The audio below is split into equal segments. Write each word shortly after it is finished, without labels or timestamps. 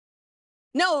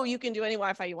No, you can do any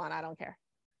Wi-Fi you want. I don't care.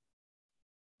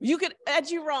 You could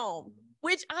edu-roam,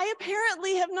 which I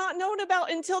apparently have not known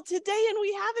about until today, and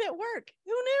we have it at work.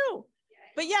 Who knew?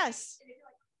 But yes.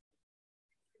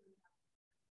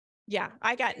 Yeah,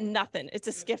 I got nothing. It's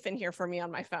a skiff in here for me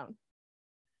on my phone.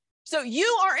 So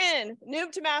you are in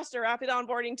Noob to Master, Rapid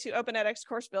Onboarding to Open edX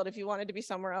course build. If you wanted to be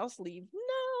somewhere else, leave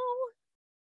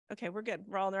now. Okay, we're good.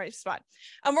 We're all in the right spot.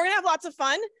 We're gonna have lots of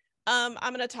fun. I'm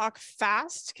gonna talk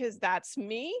fast because that's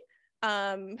me.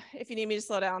 If you need me to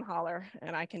slow down, holler,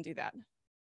 and I can do that.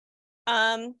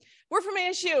 We're from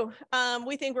ASU.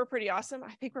 We think we're pretty awesome.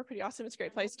 I think we're pretty awesome. It's a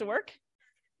great place to work.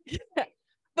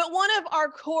 But one of our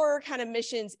core kind of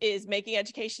missions is making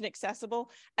education accessible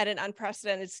at an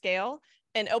unprecedented scale.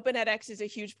 And Open edX is a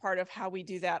huge part of how we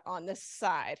do that on this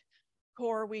side.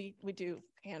 Core, we do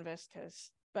Canvas,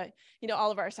 but you know,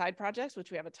 all of our side projects, which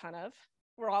we have a ton of,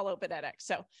 we're all Open edX.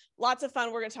 So lots of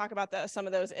fun. We're going to talk about some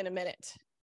of those in a minute.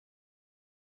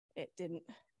 It didn't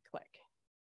click.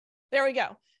 There we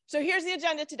go. So here's the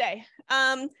agenda today.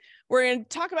 We're going to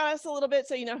talk about us a little bit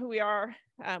so you know who we are.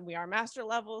 We are master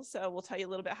level, so we'll tell you a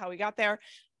little bit how we got there.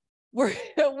 We're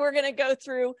going to go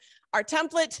through our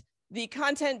template, the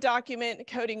content document,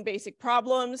 coding basic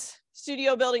problems,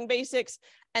 studio building basics,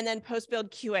 and then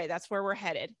post-build QA. That's where we're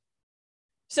headed.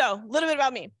 So a little bit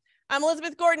about me. I'm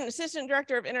Elizabeth Gordon, Assistant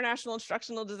Director of International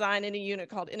Instructional Design in a unit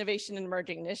called Innovation and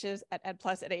Emerging Niches at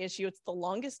EdPlus at ASU. It's the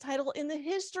longest title in the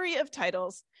history of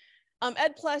titles.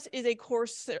 EdPlus is a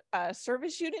course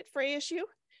service unit for ASU.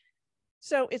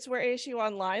 So it's where ASU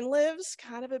Online lives,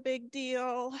 kind of a big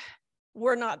deal.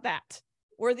 We're not that.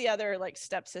 We're the other like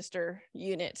stepsister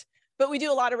unit, but we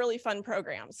do a lot of really fun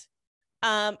programs.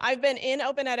 I've been in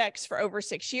Open edX for over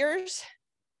 6 years,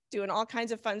 doing all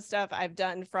kinds of fun stuff. I've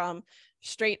done from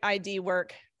straight ID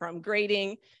work, from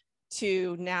grading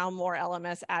to now more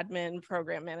LMS admin,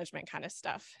 program management kind of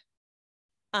stuff.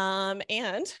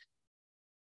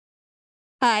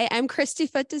 Hi, I'm Christy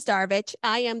Footes-Darvich.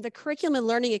 I am the Curriculum and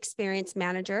Learning Experience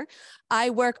Manager. I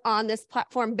work on this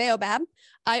platform, Baobab.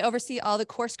 I oversee all the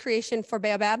course creation for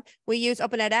Baobab. We use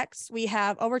Open edX. We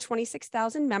have over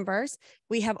 26,000 members.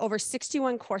 We have over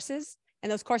 61 courses,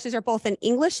 and those courses are both in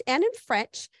English and in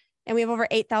French, and we have over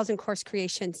 8,000 course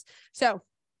creations. So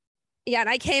yeah, and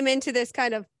I came into this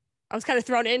I was kind of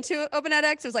thrown into Open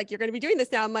edX. It was like, you're going to be doing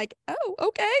this now. I'm like, oh,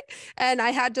 okay. And I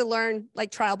had to learn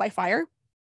like trial by fire.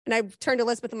 And I turned to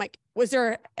Elizabeth, I'm like, was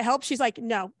there help? She's like,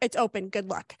 no, it's open, good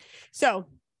luck. So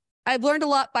I've learned a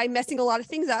lot by messing a lot of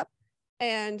things up,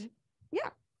 and yeah.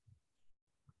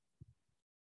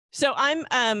 So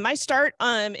my start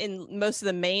in most of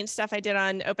the main stuff I did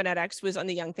on Open edX was on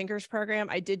the Young Thinkers program.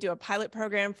 I did do a pilot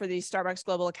program for the Starbucks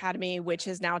Global Academy, which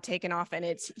has now taken off and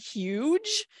it's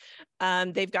huge.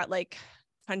 They've got like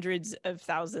hundreds of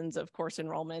thousands of course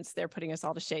enrollments. They're putting us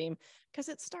all to shame because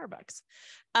it's Starbucks.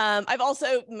 I've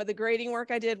also, the grading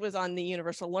work I did was on the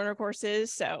Universal Learner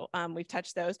courses. So we've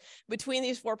touched those. Between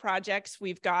these 4 projects,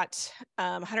 we've got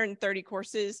 130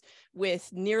 courses with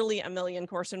nearly 1 million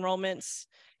course enrollments.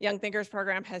 Young Thinkers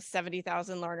program has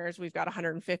 70,000 learners. We've got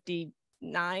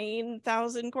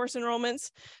 159,000 course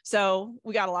enrollments. So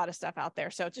we got a lot of stuff out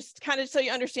there. So just kind of so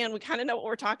you understand, we kind of know what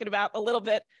we're talking about a little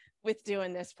bit with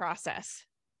doing this process.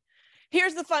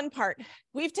 Here's the fun part.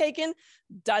 We've taken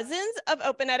dozens of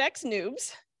Open edX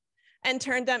noobs and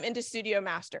turned them into studio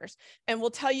masters. And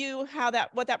we'll tell you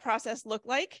what that process looked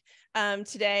like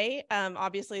today.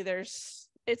 Obviously it's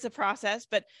a process,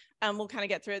 but we'll kind of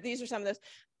get through it. These are some of those.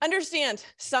 Understand,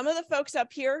 some of the folks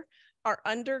up here are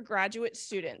undergraduate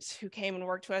students who came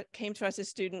to us as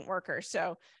student workers.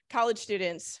 So college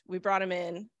students, we brought them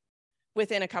in.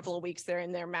 Within a couple of weeks, they're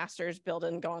in their master's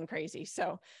building, going crazy.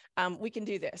 So we can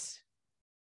do this.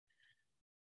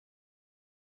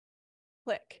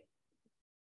 Click.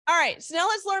 All right, so now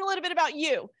let's learn a little bit about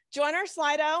you. Join our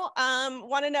Slido.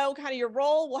 Want to know kind of your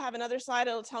role? We'll have another slide.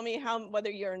 It'll tell me whether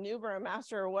you're a noob or a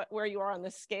master or where you are on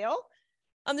this scale.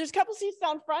 There's a couple seats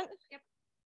down front. Yep.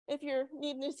 If you're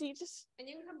needing a seat, just and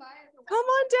you can come by. Come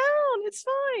on down. It's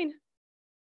fine.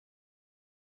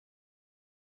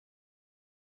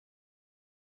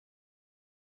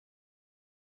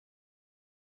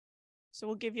 So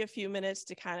we'll give you a few minutes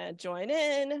to kind of join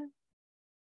in.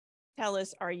 Tell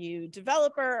us, are you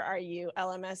developer? Are you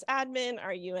LMS admin?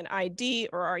 Are you an ID?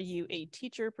 Or are you a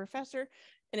teacher, professor?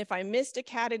 And if I missed a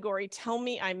category, tell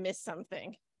me I missed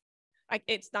something.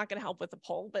 It's not going to help with the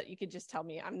poll, but you could just tell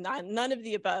me I'm not none of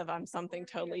the above. I'm something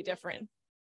totally different.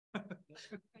 I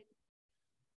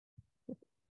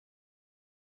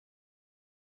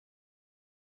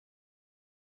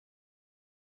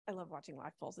love watching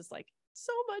live polls. It's like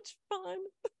so much fun.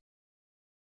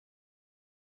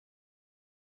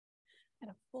 And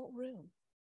a full room.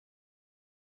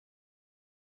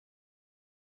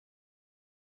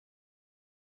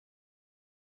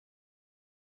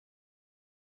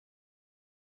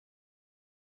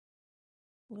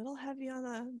 A little heavy on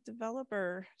the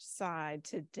developer side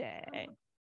today.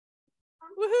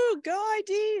 Woohoo, go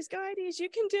IDs, go IDs, you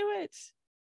can do it.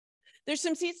 There's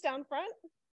some seats down front.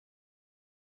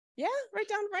 Yeah, right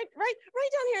down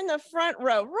here in the front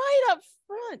row, right up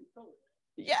front.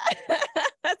 Yeah,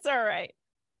 that's all right.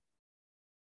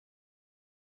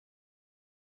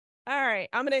 All right,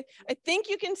 I think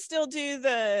you can still do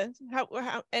the,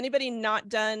 how anybody not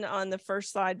done on the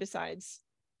first slide besides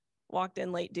walked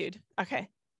in late dude. Okay.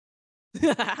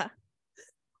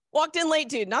 Walked in late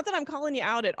dude. Not that I'm calling you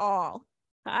out at all.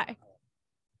 Hi.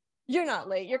 You're not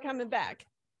late. You're coming back.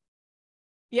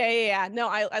 Yeah. No,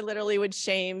 I literally would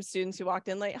shame students who walked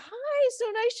in late. Hi, so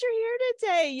nice you're here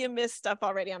today. You missed stuff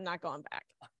already. I'm not going back.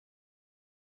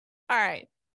 All right.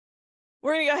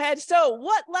 We're going to go ahead. So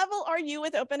what level are you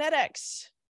with Open edX?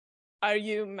 Are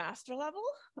you master level,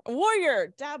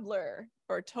 warrior, dabbler,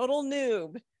 or total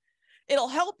noob? It'll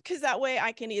help because that way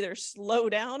I can either slow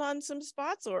down on some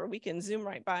spots or we can zoom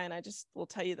right by and I just will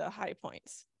tell you the high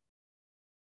points.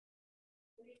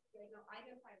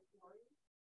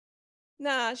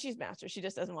 Nah, she's master. She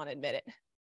just doesn't want to admit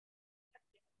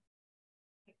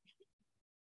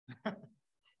it.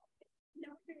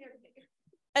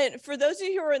 And for those of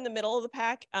you who are in the middle of the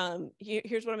pack,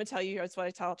 here's what I'm going to tell you. That's what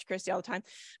I tell Christy all the time.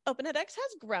 Open edX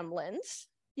has gremlins.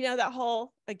 You know, that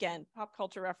whole, again, pop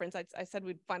culture reference. I said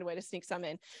we'd find a way to sneak some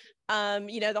in.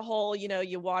 You know, the whole, you know,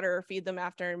 you water or feed them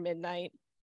after midnight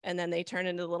and then they turn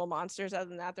into little monsters. Other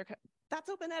than that, that's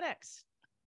Open edX.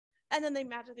 And then they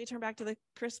magically turn back to the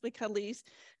crisply cuddlies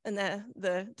and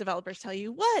the developers tell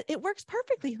you, what? It works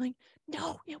perfectly. Like,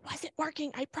 no, it wasn't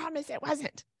working. I promise it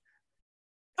wasn't.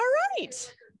 All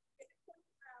right.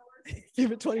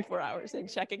 Give it 24 hours and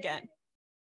check again.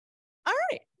 All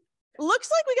right.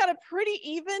 Looks like we got a pretty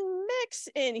even mix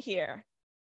in here.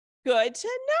 Good to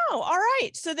know. All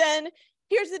right. So then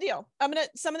here's the deal.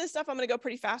 Some of this stuff I'm going to go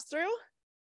pretty fast through.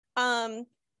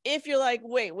 If you're like,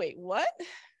 wait, what?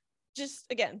 Just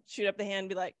again, shoot up the hand and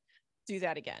be like, do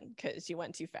that again because you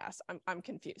went too fast. I'm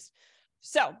confused.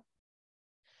 So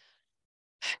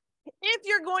if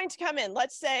you're going to come in,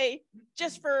 let's say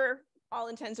just for all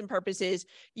intents and purposes,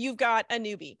 you've got a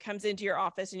newbie comes into your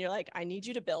office and you're like, I need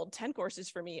you to build 10 courses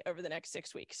for me over the next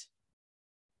 6 weeks.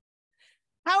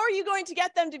 How are you going to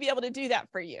get them to be able to do that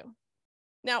for you?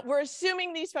 Now, we're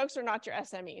assuming these folks are not your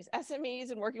SMEs.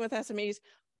 SMEs and working with SMEs,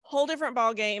 whole different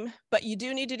ball game, but you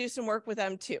do need to do some work with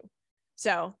them too.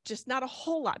 So just not a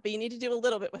whole lot, but you need to do a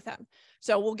little bit with them.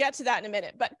 So we'll get to that in a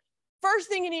minute. But first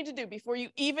thing you need to do before you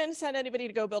even send anybody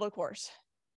to go build a course,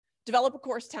 develop a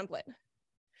course template.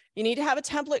 You need to have a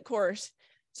template course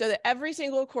so that every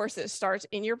single course that starts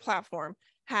in your platform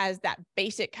has that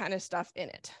basic kind of stuff in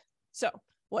it. So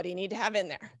what do you need to have in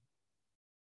there?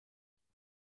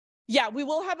 Yeah, we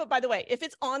will have it, by the way, if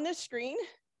it's on the screen,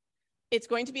 it's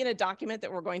going to be in a document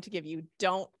that we're going to give you.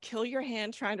 Don't kill your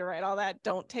hand trying to write all that.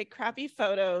 Don't take crappy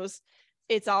photos.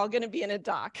 It's all going to be in a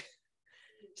doc.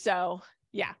 So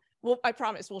yeah, I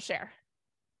promise we'll share.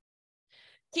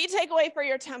 Key takeaway for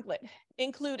your template,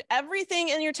 include everything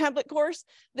in your template course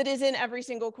that is in every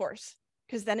single course,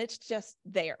 because then it's just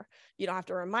there. You don't have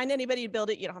to remind anybody to build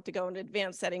it. You don't have to go into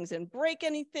advanced settings and break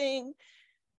anything.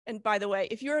 And by the way,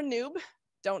 if you're a noob,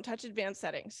 don't touch advanced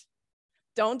settings.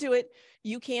 Don't do it.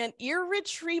 You can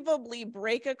irretrievably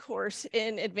break a course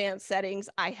in advanced settings.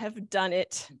 I have done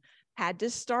it. Had to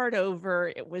start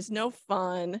over. It was no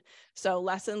fun. So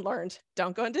lesson learned.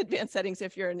 Don't go into advanced settings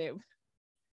if you're a noob.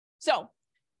 So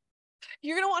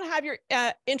you're going to want to have your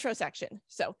intro section.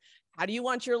 So how do you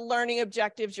want your learning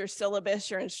objectives, your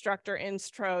syllabus, your instructor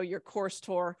intro, your course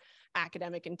tour,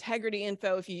 academic integrity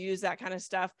info, if you use that kind of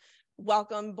stuff,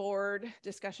 welcome board,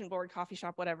 discussion board, coffee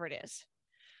shop, whatever it is.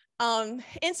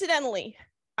 Incidentally,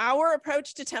 our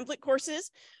approach to template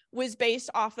courses was based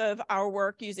off of our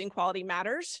work using Quality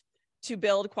Matters to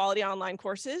build quality online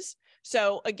courses.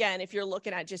 So again, if you're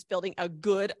looking at just building a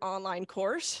good online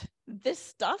course, this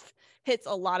stuff hits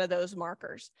a lot of those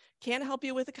markers. Can help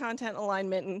you with the content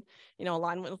alignment and, you know,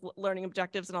 alignment with learning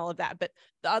objectives and all of that. But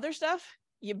the other stuff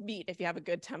you beat if you have a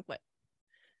good template.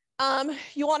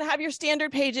 You want to have your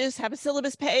standard pages, have a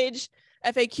syllabus page,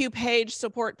 FAQ page,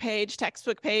 support page,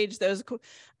 textbook page. Those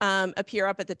appear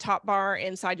up at the top bar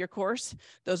inside your course.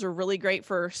 Those are really great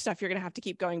for stuff you're going to have to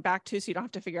keep going back to, so you don't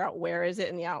have to figure out where is it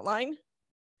in the outline.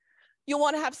 You'll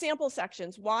want to have sample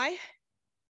sections. Why?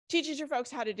 teaches your folks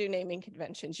how to do naming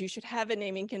conventions. You should have a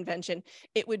naming convention.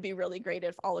 It would be really great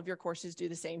if all of your courses do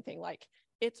the same thing, like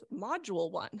it's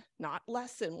module 1, not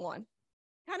lesson 1.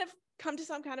 Kind of come to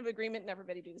some kind of agreement and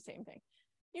everybody do the same thing.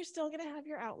 You're still going to have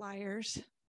your outliers,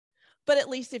 but at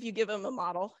least if you give them a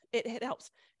model, it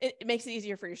helps. It makes it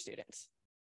easier for your students.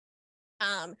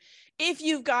 If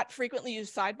you've got frequently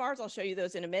used sidebars, I'll show you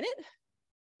those in a minute.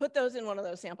 Put those in one of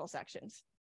those sample sections.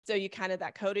 So you kind of,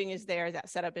 that coding is there, that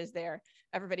setup is there.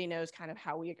 Everybody knows kind of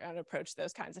how we're going to approach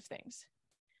those kinds of things.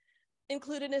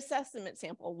 Include an assessment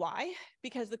sample. Why?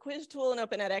 Because the quiz tool in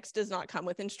Open edX does not come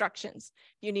with instructions.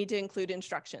 You need to include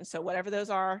instructions. So whatever those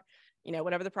are, you know,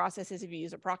 whatever the process is, if you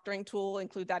use a proctoring tool,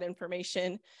 include that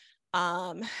information.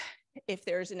 If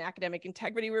there's an academic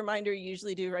integrity reminder, you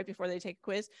usually do right before they take a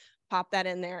quiz, pop that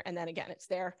in there. And then again, it's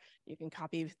there. You can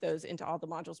copy those into all the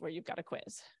modules where you've got a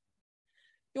quiz.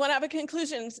 You want to have a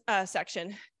conclusions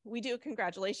section. We do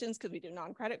congratulations because we do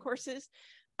non-credit courses,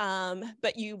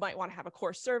 but you might want to have a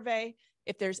course survey.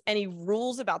 If there's any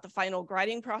rules about the final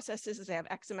grading processes, if they have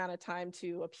X amount of time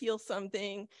to appeal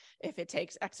something, if it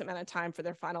takes X amount of time for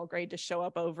their final grade to show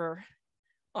up over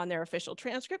on their official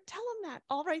transcript, tell them that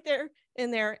all right there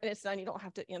in there, and it's done. You don't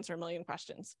have to answer a million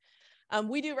questions.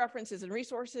 We do references and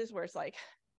resources where it's like,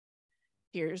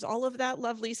 here's all of that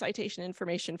lovely citation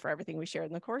information for everything we shared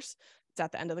in the course. It's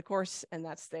at the end of the course and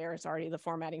that's there. It's already, the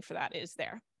formatting for that is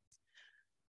there.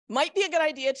 Might be a good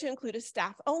idea to include a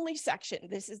staff only section.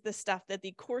 This is the stuff that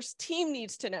the course team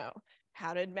needs to know.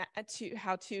 How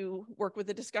to work with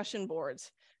the discussion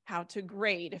boards, how to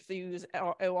grade if they use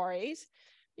ORAs.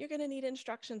 You're going to need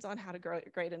instructions on how to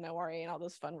grade an ORA and all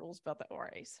those fun rules about the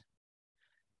ORAs.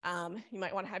 You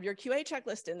might want to have your QA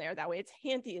checklist in there. That way it's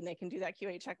handy and they can do that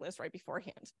QA checklist right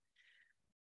beforehand.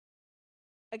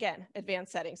 Again,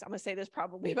 advanced settings. I'm going to say this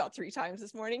probably about 3 times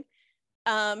this morning.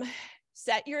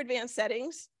 Set your advanced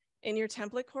settings in your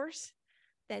template course.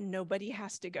 Then nobody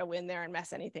has to go in there and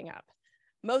mess anything up.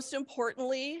 Most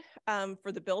importantly,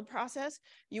 for the build process,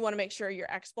 you want to make sure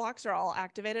your X blocks are all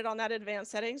activated on that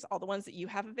advanced settings. All the ones that you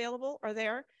have available are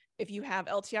there. If you have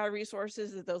LTI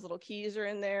resources, those little keys are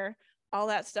in there, all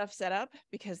that stuff set up,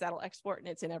 because that'll export and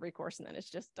it's in every course and then it's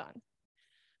just done.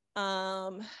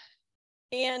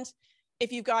 And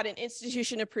if you've got an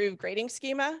institution approved grading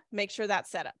schema, make sure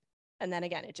that's set up. And then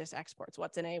again, it just exports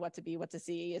what's an A, what's a B, what's a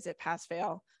C, is it pass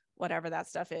fail, whatever that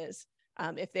stuff is.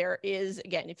 If there is,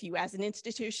 again, if you as an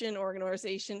institution or an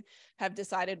organization have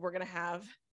decided we're going to have,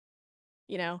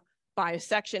 you know, by a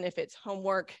section, if it's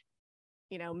homework,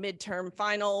 you know, midterm,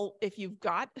 final, if you've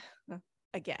got,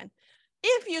 again,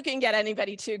 if you can get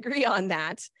anybody to agree on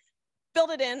that, build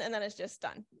it in and then it's just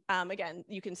done. Again,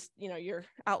 you can, you know, your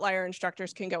outlier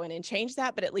instructors can go in and change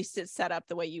that, but at least it's set up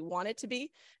the way you want it to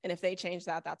be. And if they change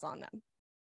that, that's on them.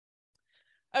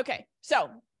 Okay, so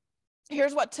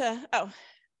here's what to,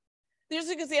 there's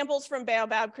examples from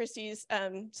Baobab, Christie's,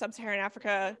 Sub-Saharan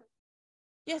Africa.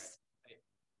 Yes?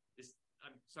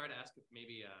 I'm sorry to ask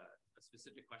maybe a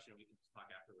specific question. We can just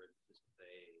talk afterwards, just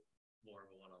say more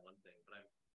of a one-on-one thing. But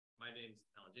my name's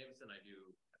Alan Jameson. I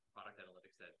do product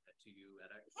analytics at 2U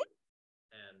edX.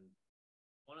 And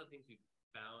one of the things we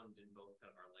found in both kind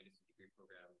of our legacy degree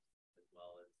programs as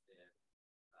well as in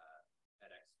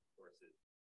edX courses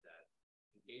that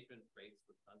engagement rates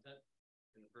with content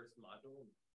in the first module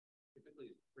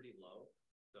typically is pretty low.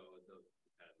 So the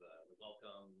kind of the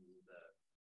welcome, the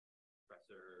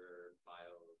professor,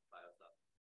 bio stuff.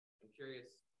 I'm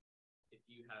curious if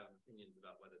you have opinions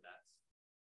about whether that's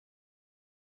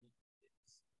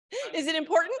is it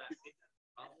important?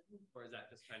 Or is that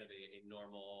just kind of a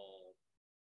normal?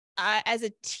 As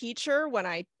a teacher, when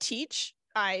I teach,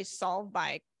 I solve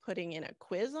by putting in a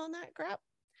quiz on that crap.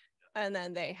 And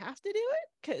then they have to do it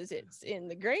because it's in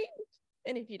the grade.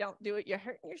 And if you don't do it, you're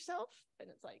hurting yourself. And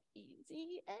it's like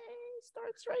easy A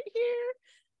starts right here.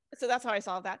 So that's how I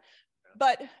solve that.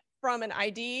 But from an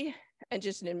ID and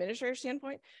just an administrator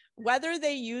standpoint, whether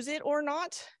they use it or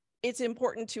not, it's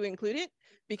important to include it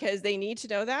because they need to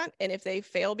know that. And if they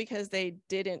fail because they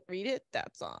didn't read it,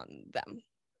 that's on them.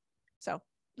 So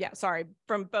yeah, sorry,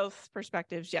 from both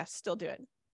perspectives, yes, still do it.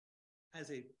 As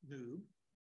a noob,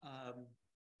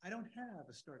 I don't have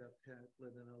a startup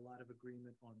template and a lot of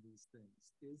agreement on these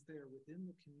things. Is there within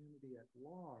the community at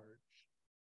large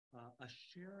a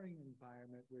sharing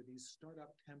environment where these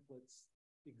startup templates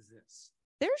exist?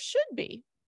 There should be.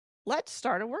 Let's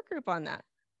start a work group on that.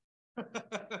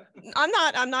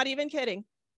 I'm not even kidding.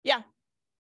 Yeah.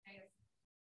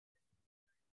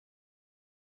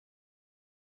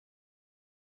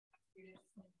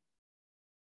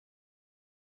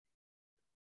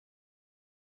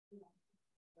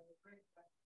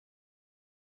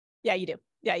 Yeah, you do.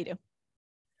 Yeah, you do.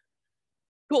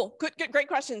 Cool. Good, great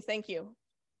questions. Thank you,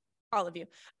 all of you.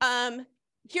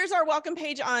 Here's our welcome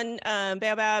page on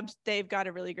Baobab. They've got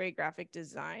a really great graphic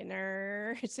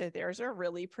designer. So theirs are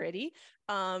really pretty.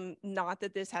 Not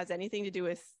that this has anything to do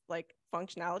with like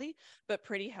functionality, but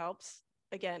pretty helps.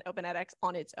 Again, Open edX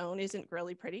on its own isn't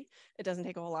really pretty. It doesn't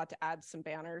take a whole lot to add some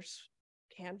banners.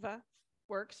 Canva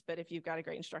works, but if you've got a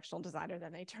great instructional designer,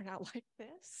 then they turn out like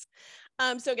this.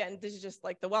 So again, this is just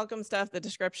like the welcome stuff, the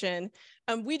description.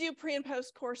 We do pre and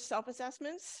post course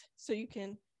self-assessments. So you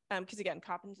can, because again,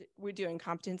 we're doing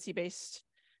competency-based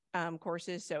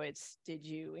courses. So it's, did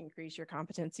you increase your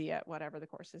competency at whatever the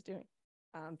course is doing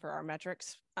for our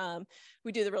metrics?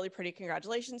 We do the really pretty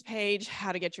congratulations page,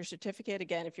 how to get your certificate.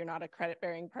 Again, if you're not a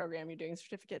credit-bearing program, you're doing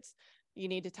certificates, you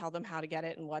need to tell them how to get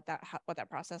it and what that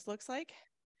process looks like.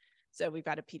 So we've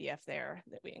got a PDF there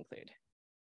that we include.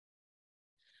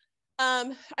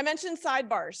 I mentioned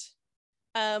sidebars.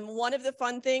 One of the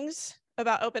fun things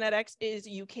about Open edX is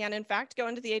you can, in fact, go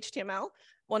into the HTML.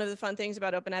 One of the fun things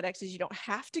about Open edX is you don't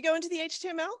have to go into the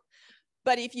HTML.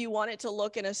 But if you want it to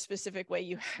look in a specific way,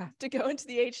 you have to go into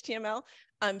the HTML.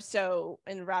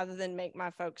 And rather than make my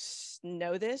folks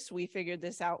know this, we figured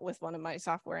this out with one of my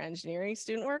software engineering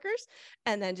student workers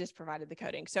and then just provided the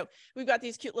coding. So we've got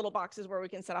these cute little boxes where we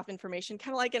can set off information,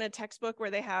 kind of like in a textbook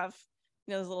where they have,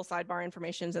 you know, those little sidebar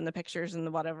informations and the pictures and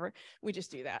the whatever. We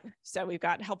just do that. So we've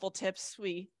got helpful tips.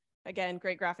 Again,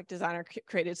 great graphic designer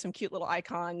created some cute little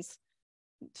icons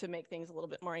to make things a little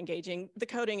bit more engaging. The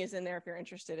coding is in there if you're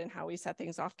interested in how we set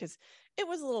things off, because it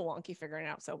was a little wonky figuring it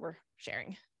out, so we're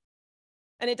sharing.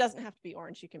 And it doesn't have to be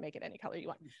orange. You can make it any color you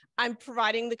want. I'm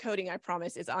providing the coding, I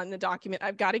promise, is on the document.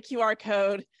 I've got a QR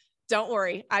code. Don't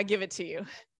worry, I give it to you.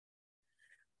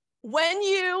 When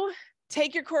you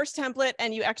take your course template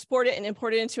and you export it and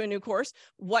import it into a new course,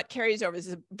 what carries over? This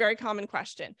is a very common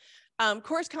question.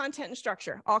 Course content and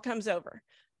structure all comes over.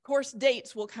 Course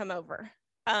dates will come over.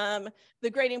 The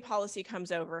grading policy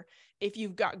comes over. If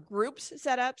you've got groups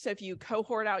set up, so if you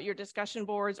cohort out your discussion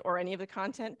boards or any of the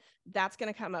content, that's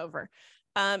going to come over.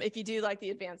 If you do like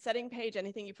the advanced setting page,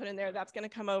 anything you put in there, that's going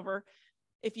to come over.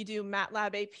 If you do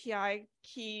MATLAB API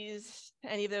keys,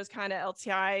 any of those kind of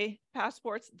LTI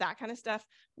passports, that kind of stuff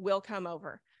will come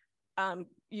over.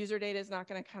 User data is not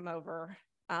going to come over,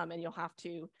 and you'll have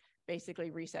to basically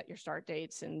reset your start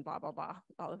dates and blah, blah, blah,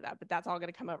 all of that, but that's all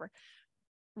going to come over.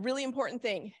 Really important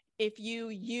thing, if you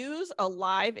use a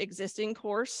live existing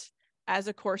course as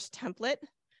a course template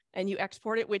and you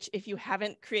export it, which if you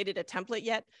haven't created a template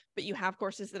yet, but you have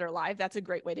courses that are live, that's a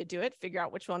great way to do it. Figure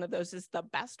out which one of those is the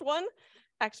best one,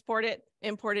 export it,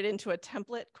 import it into a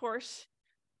template course,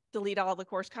 delete all the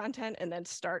course content, and then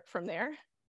start from there.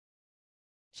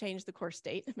 Change the course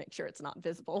date, make sure it's not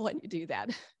visible when you do that.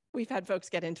 We've had folks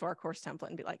get into our course template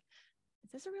and be like,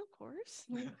 is this a real course?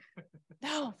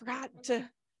 No, forgot to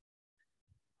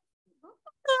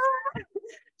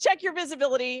check your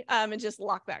visibility and just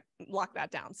lock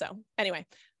that down. So anyway,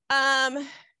 all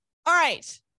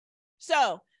right.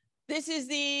 So this is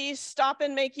the stop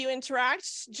and make you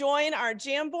interact. Join our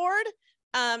Jamboard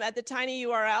at the tiny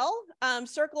URL.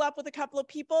 Circle up with a couple of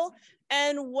people.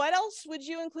 And what else would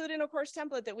you include in a course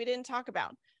template that we didn't talk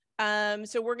about?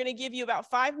 So we're going to give you about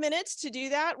 5 minutes to do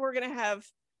that. We're going to have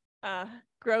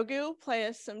Grogu play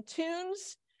us some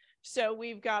tunes. So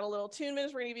we've got a little tune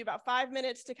minutes. We're going to give you about 5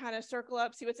 minutes to kind of circle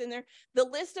up, see what's in there. The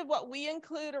list of what we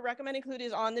include or recommend include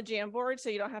is on the Jamboard,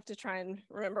 so you don't have to try and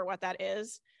remember what that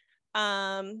is.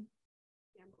 Jamboard,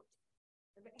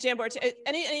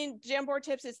 any Jamboard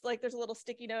tips, it's like there's a little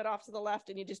sticky note off to the left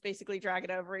and you just basically drag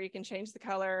it over. You can change the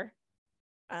color.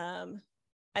 And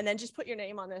then just put your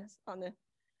name on the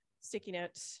sticky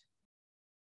notes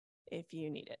if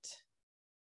you need it.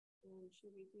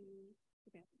 Should we do,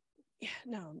 okay. Yeah,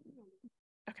 no.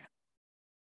 Okay.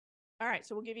 All right,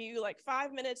 so we'll give you like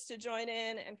 5 minutes to join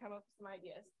in and come up with some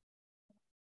ideas.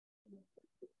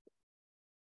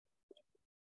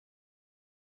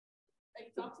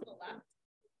 It's off to the left.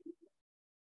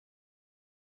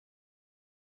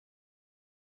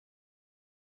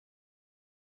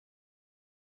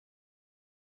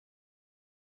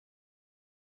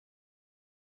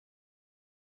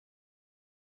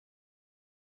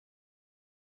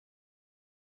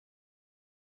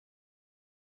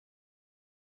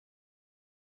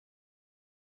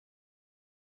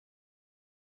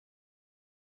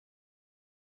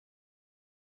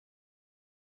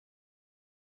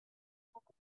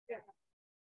 Yeah.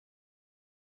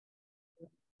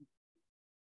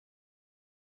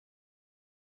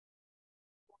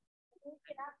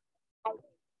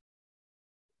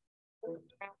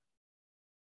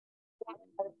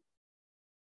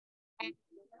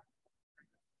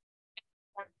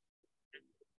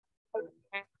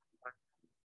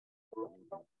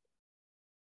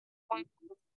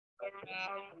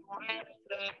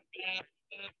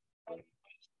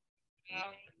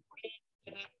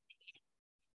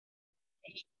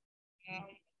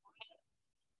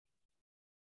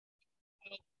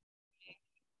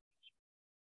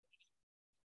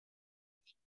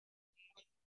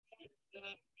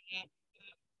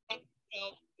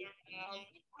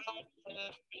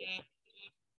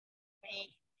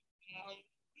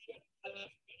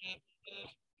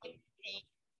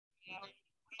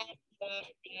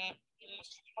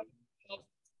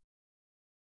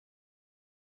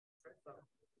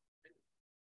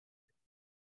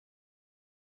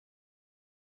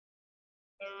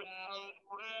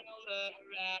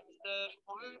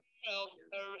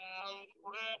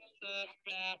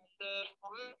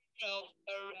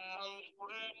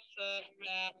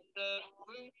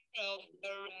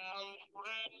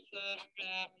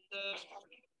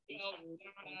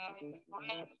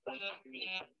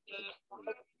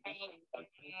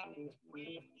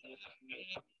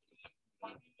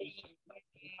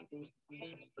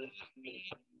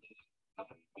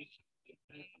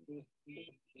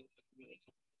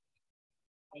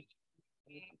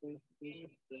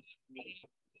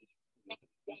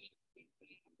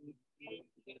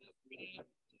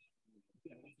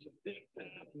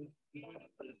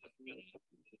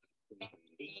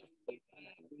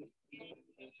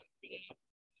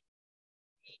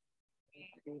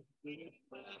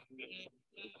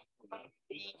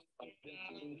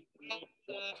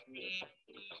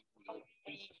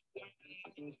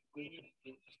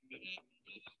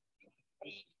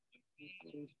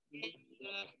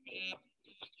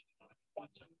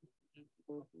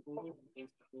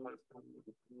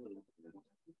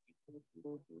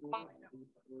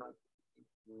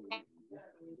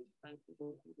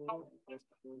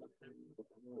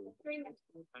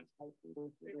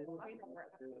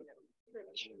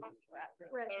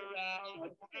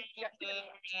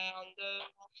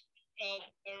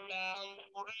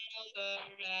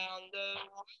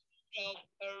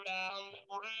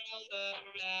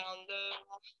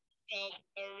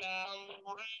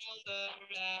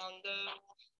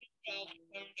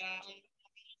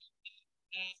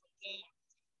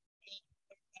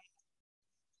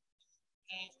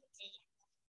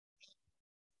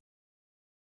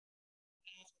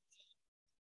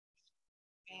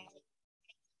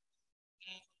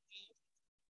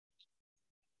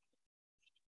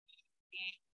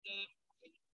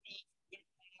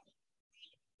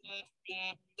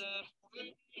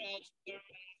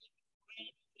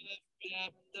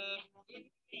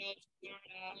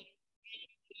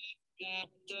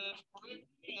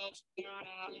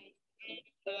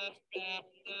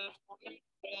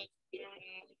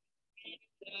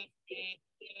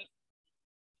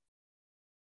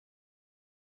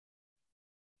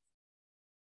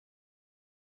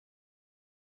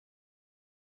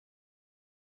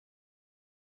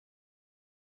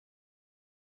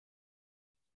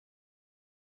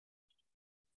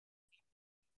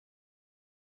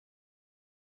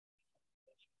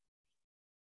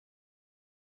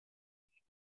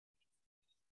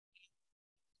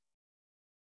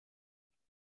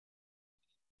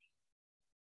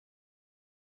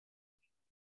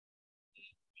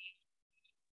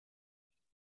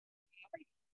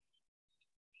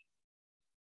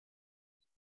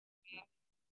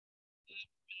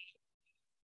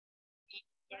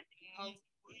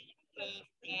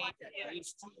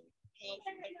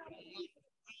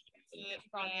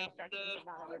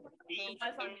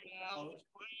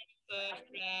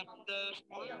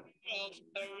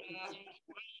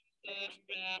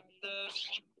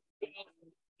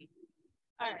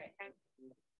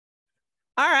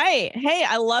 All right. Hey,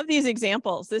 I love these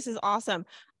examples. This is awesome.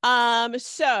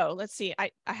 So let's see. I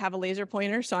have a laser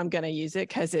pointer, so I'm going to use it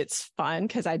because it's fun,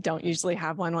 because I don't usually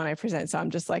have one when I present. So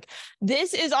I'm just like,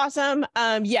 this is awesome.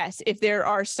 Yes, if there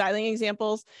are styling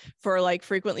examples for like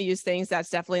frequently used things, that's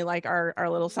definitely like our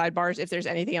little sidebars. If there's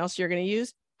anything else you're going to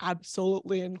use,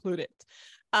 absolutely include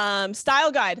it.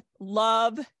 Style guide,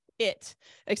 love it.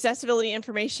 Accessibility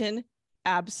information,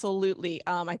 absolutely.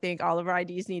 I think all of our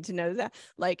IDs need to know that.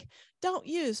 Like, don't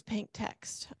use pink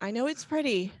text. I know it's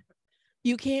pretty.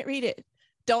 You can't read it.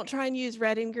 Don't try and use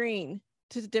red and green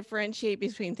to differentiate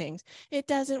between things. It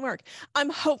doesn't work. I'm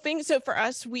hoping, so for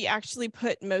us, we actually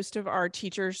put most of our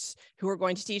teachers who are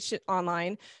going to teach it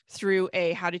online through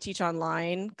a how to teach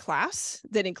online class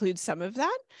that includes some of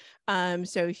that.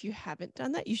 So if you haven't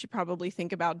done that, you should probably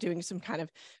think about doing some kind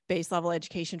of base level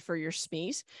education for your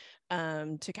SMEs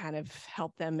to kind of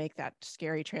help them make that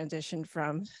scary transition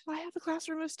from, I have a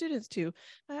classroom of students to,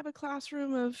 I have a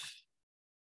classroom of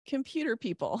computer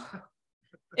people.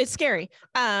 It's scary.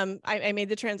 I made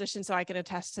the transition so I can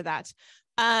attest to that.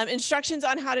 Instructions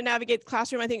on how to navigate the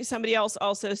classroom. I think somebody else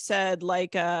also said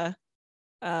like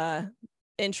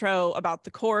intro about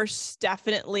the course.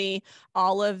 Definitely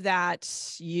all of that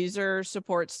user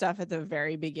support stuff at the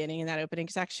very beginning in that opening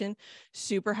section.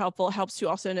 Super helpful. Helps to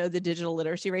also know the digital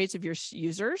literacy rates of your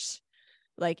users.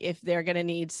 Like if they're going to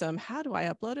need some, how do I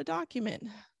upload a document?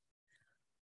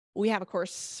 We have a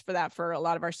course for that for a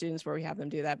lot of our students where we have them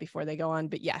do that before they go on.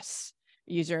 But yes,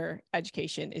 user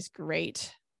education is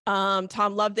great.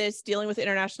 Tom, love this, dealing with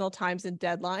international times and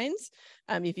deadlines.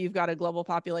 If you've got a global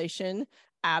population,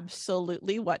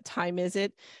 absolutely. What time is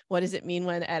it? What does it mean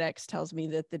when edX tells me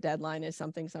that the deadline is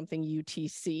something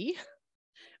UTC,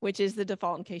 which is the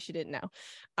default in case you didn't know.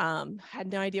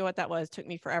 Had no idea what that was. Took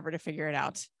me forever to figure it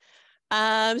out.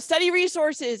 Study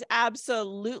resources,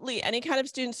 absolutely. Any kind of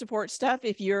student support stuff.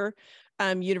 If your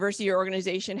university or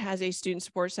organization has a student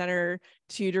support center,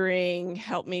 tutoring,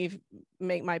 help me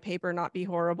make my paper not be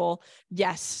horrible.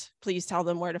 Yes, please tell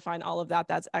them where to find all of that.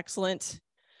 That's excellent.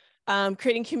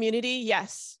 Creating community,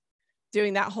 yes.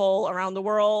 Doing that whole around the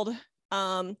world.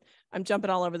 I'm jumping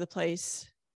all over the place.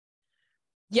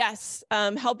 Yes,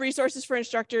 help resources for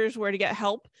instructors, where to get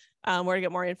help, where to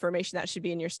get more information. That should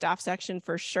be in your staff section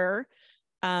for sure.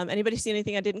 Anybody see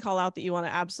anything I didn't call out that you want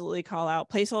to absolutely call out?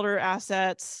 Placeholder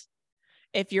assets.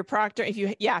 If you're if you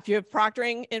have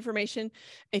proctoring information,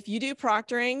 if you do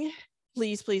proctoring,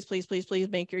 please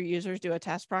make your users do a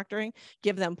test proctoring.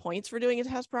 Give them points for doing a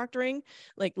test proctoring.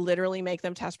 Like literally make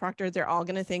them test proctor. They're all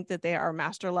going to think that they are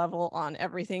master level on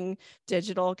everything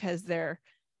digital because they're,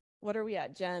 what are we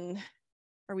at, Jen?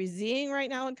 Are we Zing right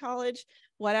now in college?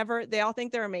 Whatever. They all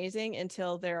think they're amazing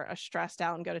until they're stressed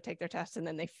out and go to take their test and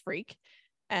then they freak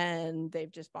and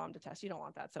they've just bombed a test. You don't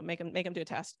want that. So make them do a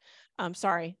test.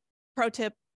 Sorry. Pro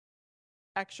tip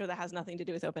extra that has nothing to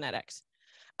do with Open edX.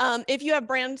 If you have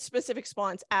brand specific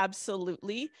spawns,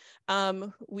 absolutely.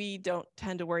 We don't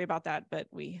tend to worry about that, but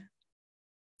we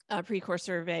pre-course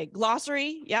survey.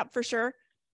 Glossary, yep, for sure.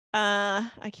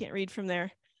 I can't read from there.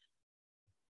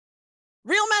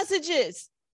 Real messages.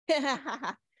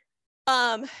 That is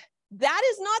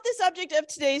not the subject of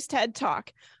today's TED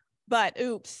Talk, but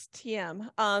oops,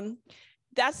 TM.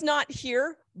 That's not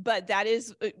here, but that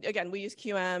is, again, we use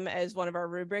QM as one of our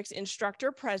rubrics. Instructor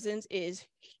presence is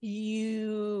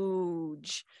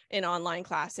huge in online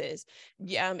classes.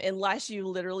 Unless you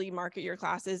literally market your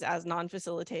classes as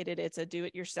non-facilitated, it's a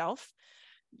do-it-yourself.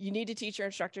 You need to teach your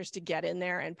instructors to get in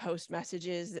there and post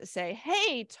messages that say,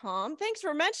 hey, Tom, thanks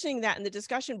for mentioning that in the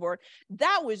discussion board.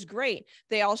 That was great.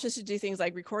 They also should do things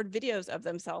like record videos of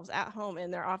themselves at home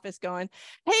in their office going,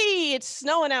 hey, it's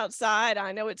snowing outside.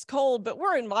 I know it's cold, but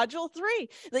we're in module 3.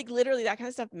 Like literally that kind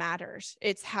of stuff matters.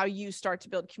 It's how you start to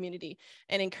build community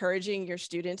and encouraging your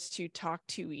students to talk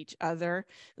to each other.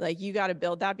 Like you got to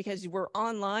build that because we're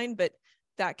online, but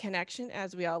that connection,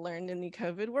 as we all learned in the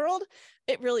COVID world,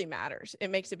 it really matters.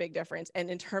 It makes a big difference. And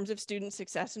in terms of student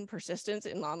success and persistence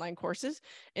in online courses,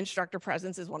 instructor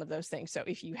presence is one of those things. So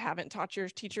if you haven't taught your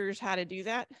teachers how to do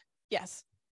that, yes.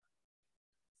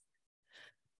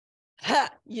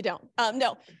 You don't.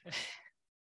 No.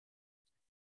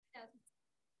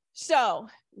 So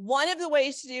one of the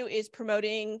ways to do is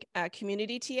promoting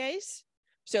community TAs.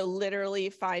 So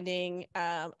literally finding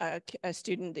a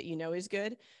student that you know is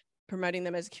good, promoting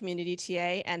them as a community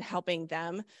TA and helping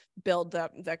them build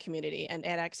the community. And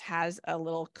edX has a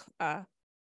little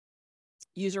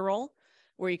user role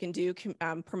where you can do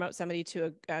promote somebody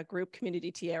to a group community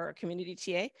TA or a community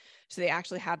TA. So they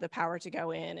actually have the power to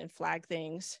go in and flag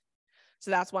things.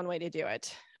 So that's one way to do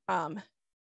it.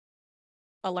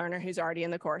 A learner who's already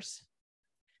in the course,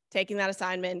 taking that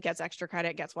assignment, gets extra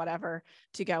credit, gets whatever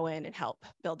to go in and help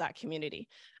build that community.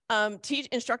 Teach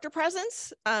instructor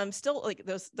presence, still like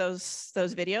those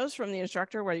videos from the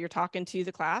instructor where you're talking to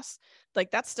the class,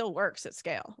 like that still works at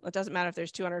scale. It doesn't matter if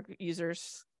there's 200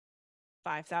 users,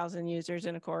 5,000 users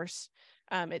in a course.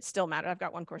 It still matters. I've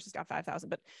got one course that's got 5,000,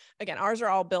 but again, ours are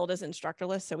all billed as instructor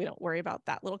lists, so we don't worry about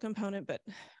that little component. But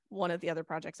one of the other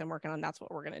projects I'm working on, that's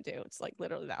what we're going to do. It's like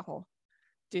literally that whole,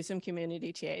 do some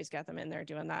community TAs, get them in there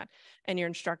doing that. And your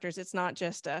instructors, it's not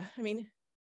just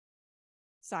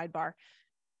sidebar,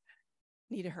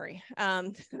 need to hurry.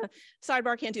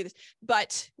 Sidebar, can't do this,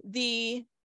 but the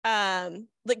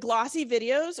glossy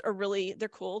videos are really, they're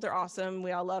cool. They're awesome.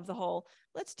 We all love the whole,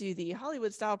 let's do the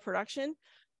Hollywood style production.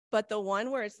 But the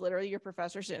one where it's literally your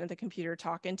professor sitting at the computer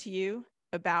talking to you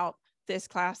about this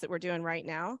class that we're doing right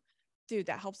now, dude,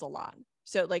 that helps a lot.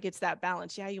 So like, it's that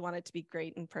balance. Yeah, you want it to be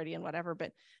great and pretty and whatever,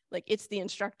 but like it's the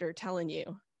instructor telling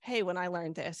you hey, when I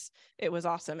learned this, it was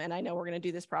awesome. And I know we're going to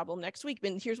do this problem next week,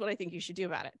 but here's what I think you should do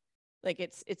about it. Like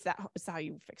it's how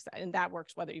you fix that. And that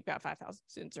works whether you've got 5,000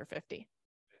 students or 50.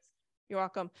 You're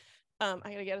welcome. I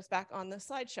got to get us back on the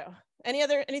slideshow.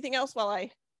 Anything else while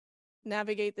I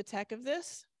navigate the tech of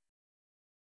this?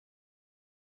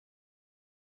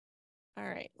 All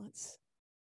right, let's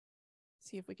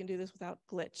see if we can do this without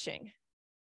glitching.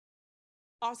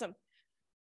 Awesome.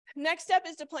 Next step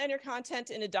is to plan your content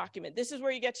in a document. This is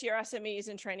where you get to your SMEs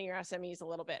and training your SMEs a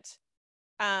little bit.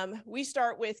 We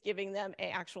start with giving them an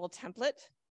actual template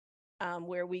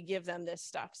where we give them this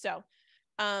stuff. So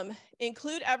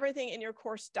include everything in your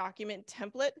course document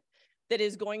template that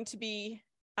is going to be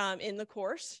in the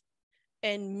course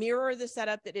and mirror the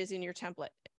setup that is in your template.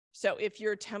 So if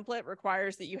your template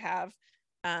requires that you have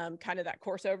kind of that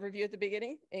course overview at the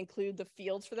beginning, include the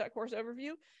fields for that course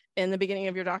overview in the beginning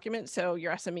of your document. So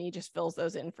your SME just fills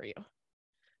those in for you.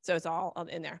 So it's all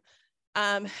in there.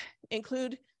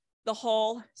 Include the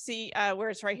whole, see where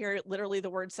it's right here, literally the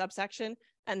word subsection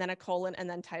and then a colon and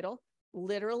then title.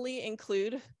 Literally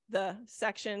include the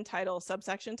section title,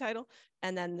 subsection title,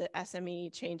 and then the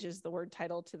SME changes the word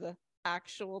title to the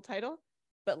actual title,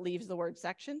 but leaves the word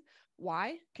section.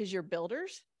 Why? Because your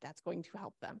builders, that's going to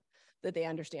help them, that they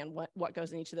understand what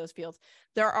goes in each of those fields.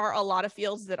 There are a lot of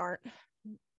fields that aren't,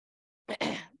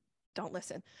 don't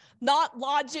listen, not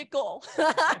logical.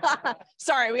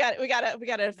 Sorry, we got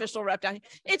an official rep down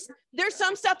here. There's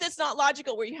some stuff that's not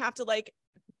logical where you have to like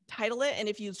title it. And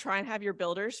if you try and have your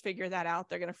builders figure that out,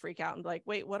 they're going to freak out and be like,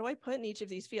 wait, what do I put in each of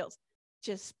these fields?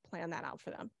 Just plan that out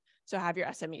for them. So have your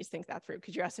SMEs think that through,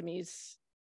 because your SMEs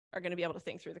are going to be able to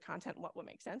think through the content and what would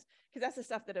make sense, because that's the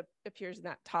stuff that appears in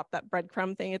that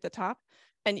breadcrumb thing at the top.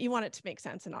 And you want it to make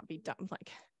sense and not be dumb,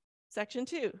 like section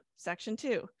 2, section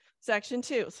 2, section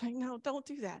 2. It's like, no, don't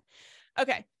do that.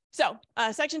 Okay, so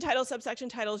section titles, subsection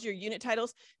titles, your unit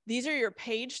titles. These are your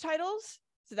page titles.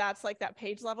 So that's like that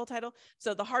page level title.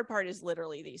 So the hard part is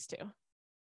literally these two.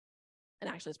 And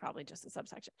actually it's probably just a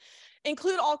subsection.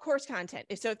 Include all course content.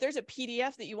 So if there's a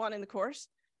PDF that you want in the course,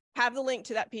 have the link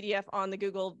to that PDF on the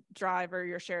Google Drive or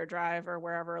your shared drive or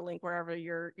wherever, a link wherever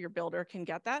your builder can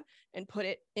get that, and put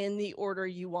it in the order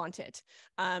you want it.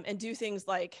 And do things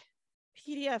like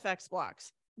PDF X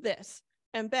blocks, this,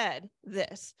 embed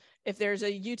this. If there's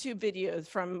a YouTube video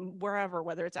from wherever,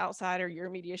 whether it's outside or your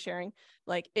media sharing,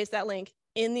 like it's that link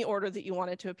in the order that you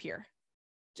want it to appear.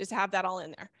 Just have that all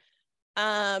in there.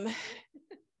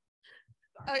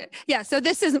 Okay. Yeah, so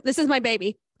this is my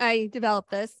baby. I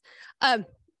developed this.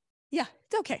 Yeah,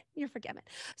 it's okay. You're forgiven.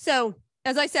 So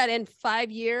as I said, in 5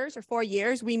 years or 4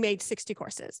 years, we made 60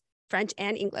 courses, French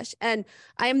and English. And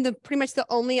I am pretty much the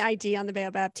only ID on the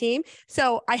Baobab team.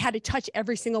 So I had to touch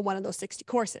every single one of those 60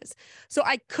 courses. So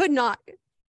I could not,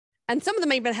 and some of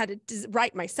them I even had to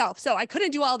write myself. So I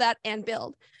couldn't do all that and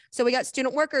build. So we got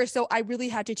student workers. So I really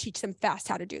had to teach them fast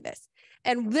how to do this.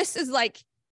 And this is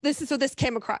so this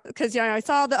came across, because I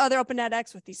saw the other Open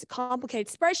edX with these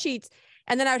complicated spreadsheets,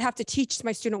 and then I would have to teach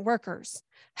my student workers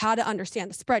how to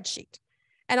understand the spreadsheet.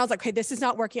 And I was like, okay, this is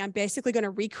not working. I'm basically going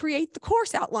to recreate the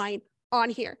course outline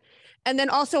on here. And then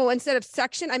also, instead of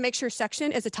section, I make sure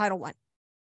section is a title 1.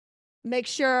 Make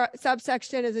sure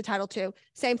subsection is a title 2.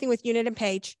 Same thing with unit and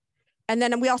page. And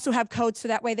then we also have codes so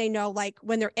that way they know, like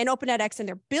when they're in Open edX and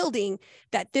they're building,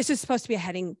 that this is supposed to be a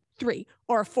heading 3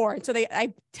 or a 4. And so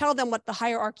I tell them what the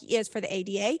hierarchy is for the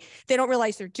ADA. They don't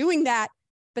realize they're doing that,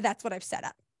 but that's what I've set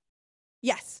up.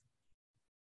 Yes.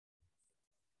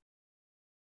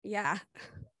 Yeah.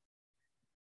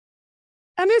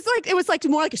 I mean, it was like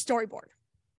more like a storyboard.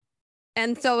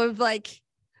 And so it was like,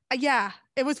 yeah,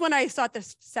 it was when I saw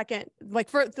this second, like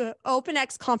for the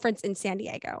OpenX conference in San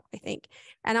Diego, I think.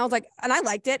 And I was like, and I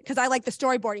liked it because I like the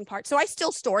storyboarding part. So I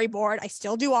still storyboard, I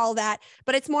still do all that,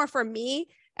 but it's more for me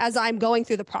as I'm going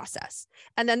through the process.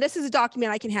 And then this is a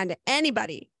document I can hand to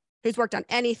anybody who's worked on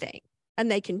anything,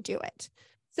 and they can do it.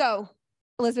 So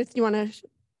Elizabeth, do you want to?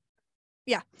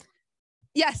 Yeah.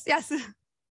 Yes. Yes.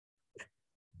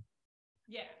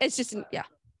 Yeah. It's just, yeah.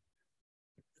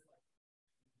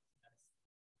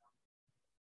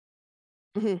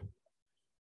 Mm-hmm.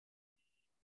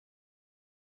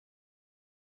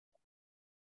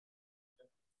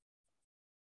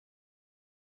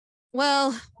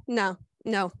 Well, no.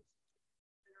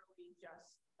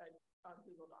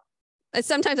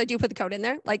 Sometimes I do put the code in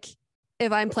there. Like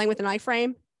if I'm playing with an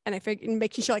iframe and I figure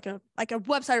making sure like a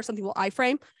website or something will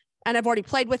iframe, and I've already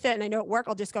played with it and I know it works,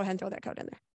 I'll just go ahead and throw that code in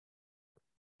there.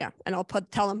 Yeah, and I'll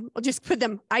just put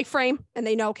them iframe, and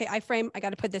they know, okay, iframe, I got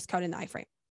to put this code in the iframe.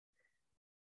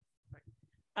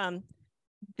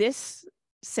 This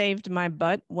saved my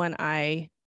butt when I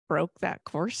broke that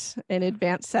course in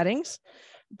advanced settings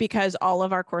because all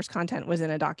of our course content was in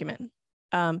a document.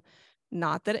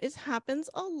 Not that it happens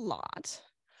a lot,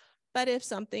 but if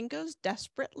something goes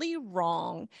desperately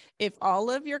wrong, if all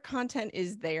of your content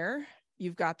is there,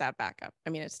 you've got that backup. I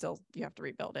mean, it's still, you have to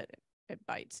rebuild it. It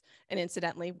bites. And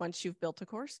incidentally, once you've built a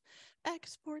course,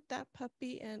 export that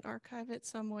puppy and archive it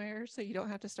somewhere so you don't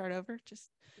have to start over.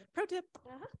 Just pro tip.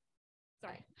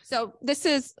 Sorry. So this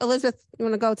is Elizabeth. You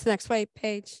want to go to the next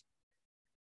page?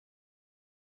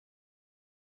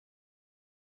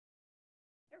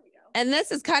 There we go. And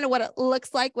this is kind of what it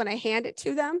looks like when I hand it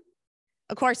to them.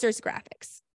 Of course, there's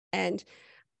graphics, and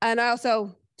I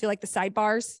also do like the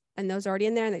sidebars, and those are already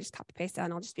in there, and they just copy paste that,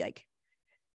 and I'll just be like,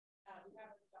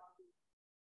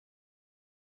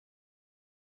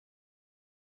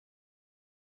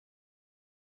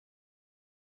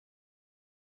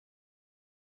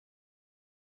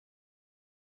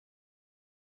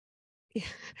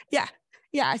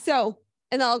 yeah. So,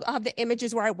 and I'll have the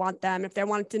images where I want them. If they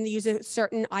want them to use a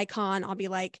certain icon, I'll be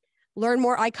like, learn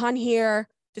more icon here,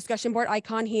 discussion board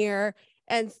icon here.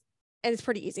 And it's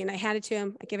pretty easy. And I hand it to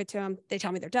them. I give it to them. They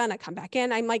tell me they're done. I come back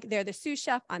in. I'm like, they're the sous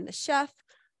chef. I'm the chef.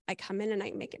 I come in and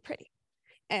I make it pretty.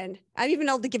 And I've even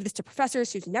able to give this to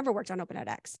professors who's never worked on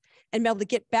edX and be able to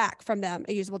get back from them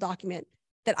a usable document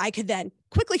that I could then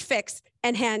quickly fix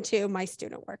and hand to my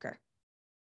student worker.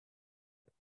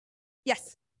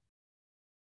 Yes.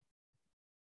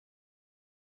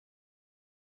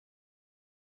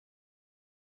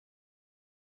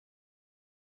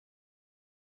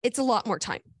 It's a lot more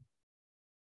time.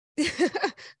 Well,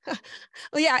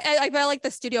 yeah, I feel like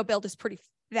the studio build is pretty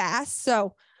fast.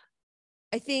 So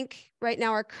I think right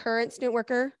now our current student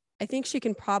worker, I think she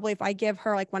can probably, if I give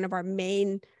her like one of our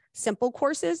main simple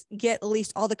courses, get at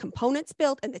least all the components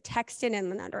built and the text in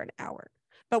under an hour.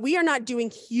 But we are not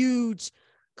doing huge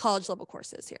college level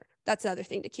courses here. That's another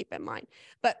thing to keep in mind.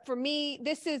 But for me,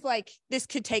 this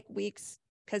could take weeks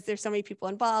because there's so many people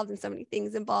involved and so many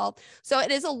things involved. So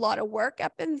it is a lot of work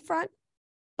up in front,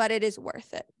 but it is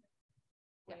worth it.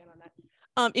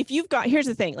 If you've got, here's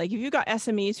the thing, like if you've got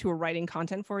SMEs who are writing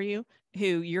content for you,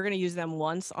 who you're going to use them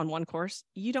once on one course,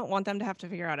 you don't want them to have to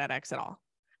figure out edX at all.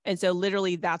 And so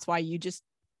literally that's why you just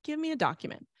give me a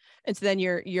document. And so then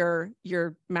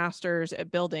your masters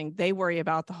at building, they worry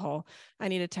about the whole, I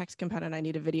need a text component, I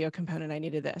need a video component, I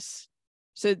needed this.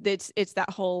 So it's that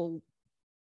whole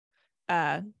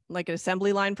like an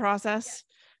assembly line process,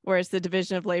 where it's the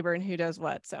division of labor and who does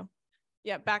what. So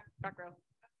yeah, back row.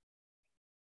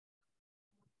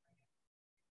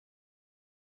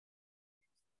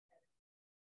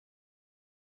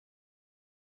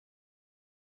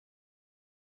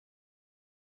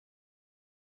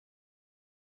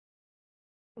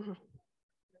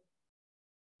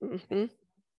 Mm-hmm.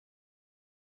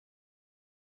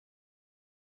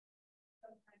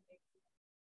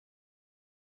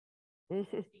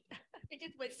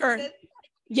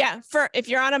 If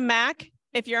you're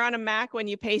on a Mac, when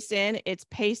you paste in, it's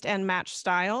paste and match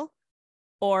style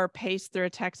or paste through a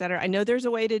text editor. I know there's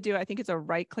a way to do it. I think it's a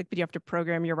right click, but you have to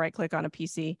program your right click on a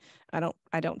PC. I don't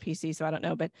PC, so I don't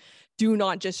know, but do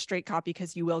not just straight copy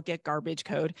because you will get garbage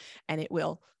code and it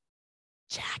will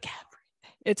jack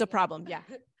everything. It's a problem. Yeah.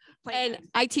 And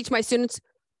I teach my students,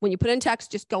 when you put in text,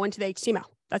 just go into the HTML.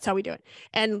 That's how we do it.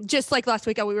 And just like last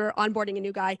week, we were onboarding a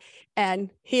new guy and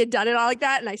he had done it all like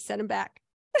that. And I sent him back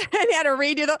and he had to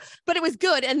redo but it was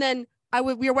good. And then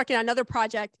we were working on another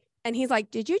project and he's like,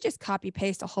 did you just copy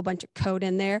paste a whole bunch of code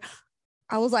in there?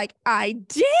 I was like, I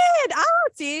did. Oh,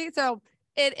 see, so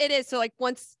it is. So like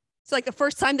the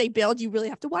first time they build, you really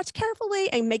have to watch carefully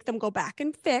and make them go back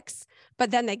and fix,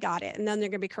 but then they got it. And then they're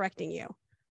going to be correcting you.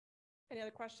 Any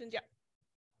other questions? Yeah.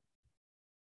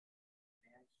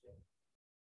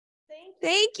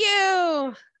 Thank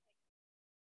you.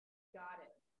 Got it.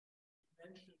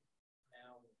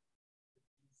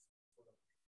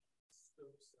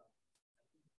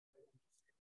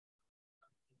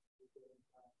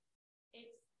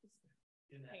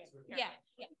 Yeah.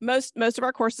 Most of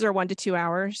our courses are 1 to 2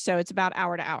 hours, so it's about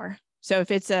hour to hour. So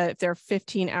if there are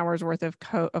 15 hours worth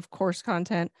of course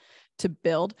content to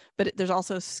build, but there's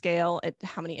also scale at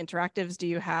how many interactives do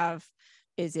you have?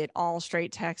 Is it all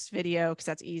straight text video? Because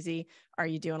that's easy. Are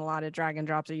you doing a lot of drag and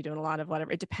drops? Are you doing a lot of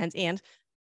whatever? It depends. And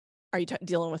are you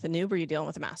dealing with a noob or are you dealing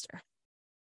with a master?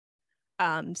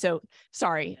 So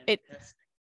sorry,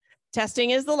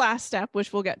 testing is the last step,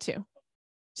 which we'll get to.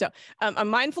 So I'm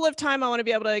mindful of time. I want to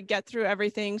be able to get through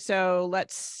everything. So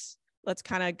let's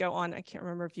kind of go on. I can't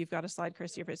remember if you've got a slide,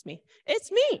 Christy, if it's me.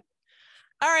 It's me.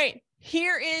 All right,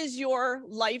 here is your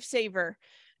lifesaver.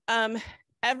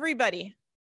 Everybody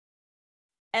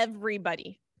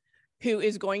who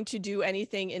is going to do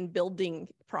anything in building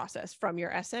process, from your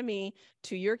SME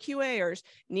to your QAers,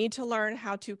 need to learn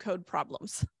how to code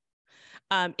problems.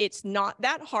 It's not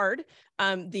that hard.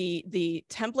 The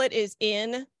template is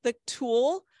in the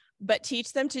tool, but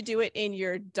teach them to do it in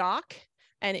your doc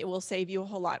and it will save you a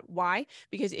whole lot. Why?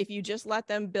 Because if you just let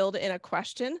them build in a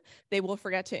question, they will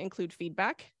forget to include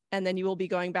feedback. And then you will be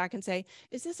going back and say,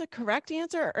 is this a correct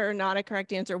answer or not a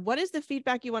correct answer? What is the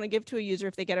feedback you want to give to a user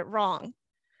if they get it wrong?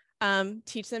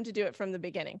 Teach them to do it from the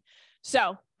beginning.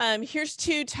 So here's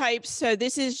two types. So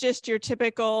this is just your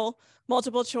typical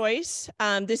multiple choice.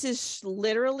 This is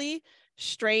literally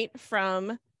straight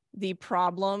from the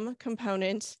problem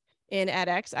component in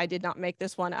edX. I did not make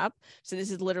this one up. So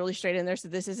this is literally straight in there. So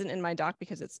this isn't in my doc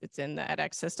because it's in the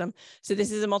edX system. So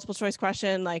this is a multiple choice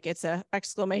question. Like it's a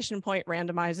exclamation point,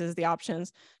 randomizes the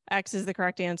options. X is the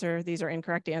correct answer. These are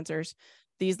incorrect answers.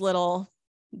 These little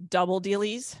double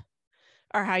dealies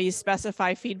are how you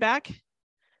specify feedback.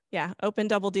 Yeah, open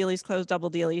double dealies, close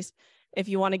double dealies. If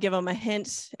you want to give them a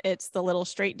hint, it's the little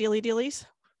straight dealies.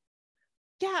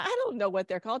 Yeah, I don't know what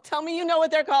they're called. Tell me you know what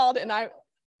they're called, and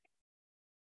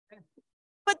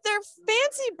but they're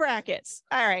fancy brackets.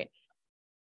 All right,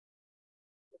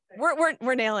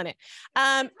 we're nailing it.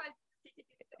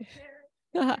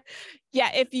 Yeah,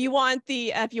 if you want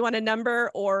a number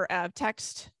or a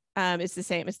text, it's the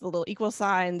same. It's the little equal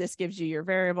sign. This gives you your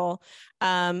variable.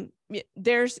 We've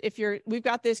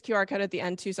got this QR code at the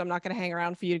end too, so I'm not going to hang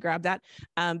around for you to grab that.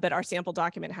 But our sample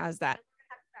document has that.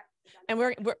 And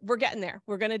we're getting there.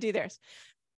 We're going to do this.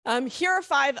 Here are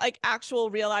 5 like actual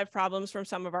real life problems from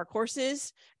some of our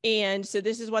courses. And so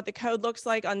this is what the code looks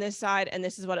like on this side, and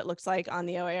this is what it looks like on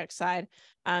the OAX side.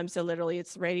 So literally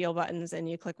it's radial buttons, and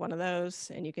you click one of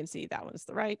those and you can see that one's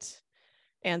the right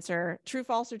answer. True,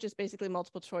 false, or just basically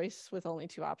multiple choice with only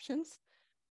 2 options.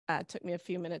 It took me a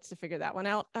few minutes to figure that one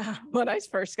out when I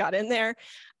first got in there.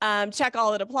 Check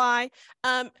all that apply.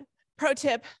 Pro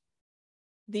tip,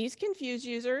 these confuse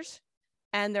users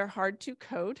and they're hard to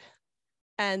code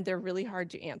and they're really hard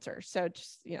to answer. So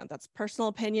just, that's personal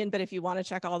opinion, but if you want to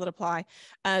check all that apply,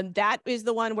 that is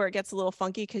the one where it gets a little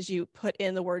funky because you put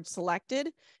in the word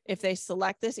selected. If they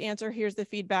select this answer, here's the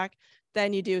feedback.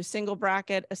 Then you do a single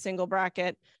bracket,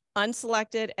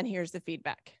 unselected, and here's the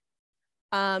feedback.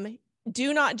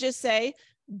 Do not just say,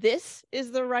 this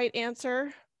is the right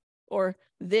answer, or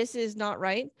this is not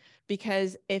right,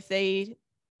 because it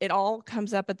all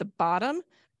comes up at the bottom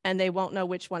and they won't know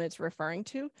which one it's referring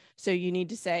to. So you need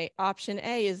to say option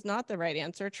A is not the right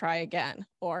answer, try again,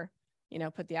 or,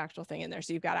 put the actual thing in there.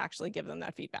 So you've got to actually give them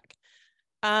that feedback.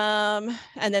 And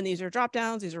then these are drop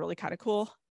downs. These are really kind of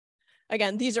cool.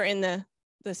 Again, these are in the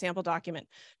sample document.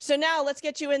 So now let's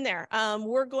get you in there.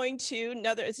 We're going to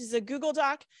this is a Google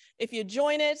Doc. If you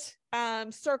join it,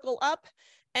 circle up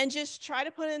and just try to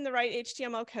put in the right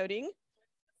HTML coding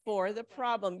for the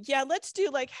problem. Yeah, let's do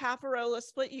like half a row. Let's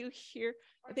split you here.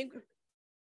 I think,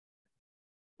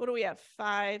 what do we have?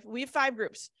 5. We have 5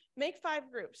 groups. Make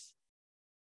 5 groups.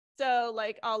 So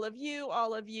like all of you,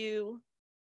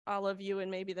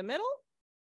 and maybe the middle.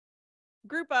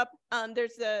 Group up. They're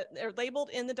labeled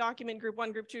in the document, group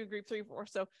 1, group 2, group 3, 4.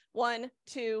 So 1,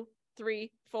 2,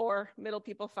 3, 4, middle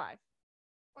people 5.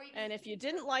 And if you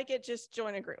didn't like it, just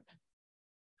join a group.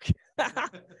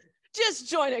 Just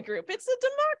join a group. It's a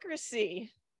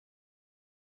democracy.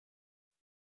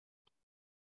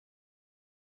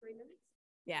 3 minutes?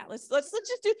 Yeah, let's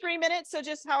just do 3 minutes. So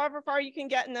just however far you can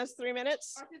get in those 3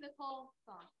 minutes. Or through the whole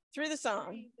song. Through the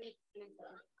song.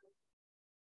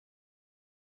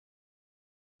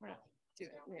 Do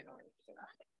it.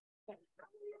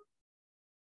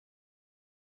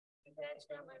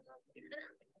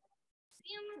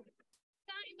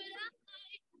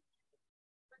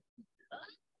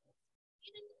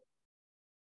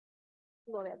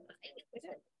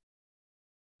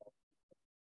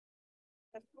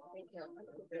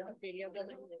 Video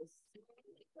building is.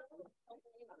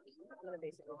 I'm going to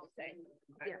basically say.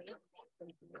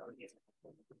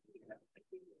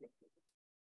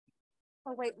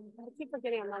 Oh, wait, I keep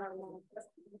forgetting I'm not on one.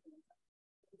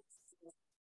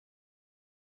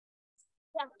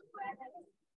 Yeah.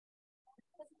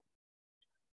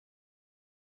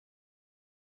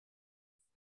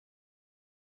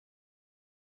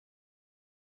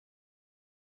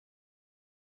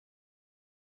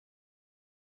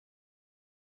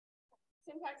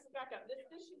 Syntax is back up. This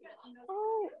should get.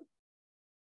 Oh.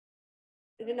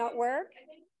 Did it not work? I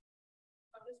think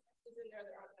this is in there.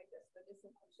 They're on like this, but this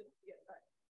should get right.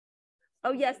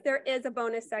 Oh, yes, there is a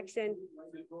bonus section.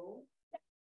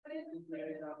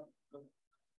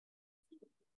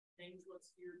 Change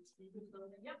what's here to the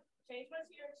code. Yep. Change what's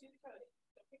here to the code.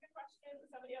 Pick a question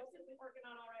that somebody else has been working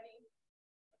on already.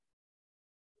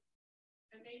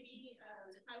 And maybe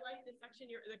highlight the section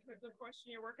the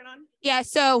question you're working on. Yeah,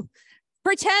 so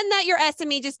pretend that your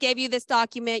SME just gave you this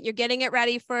document. You're getting it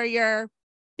ready for your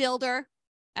builder,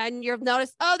 and you've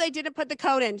noticed, oh, they didn't put the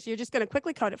code in. So you're just going to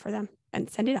quickly code it for them and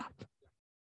send it off.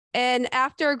 And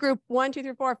after group 1, 2,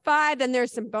 3, 4, 5, then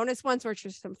there's some bonus ones, which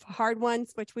are some hard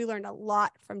ones, which we learned a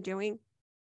lot from doing.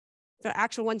 The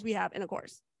actual ones we have in a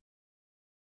course.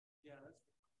 Yeah.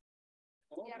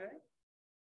 Okay. Yeah.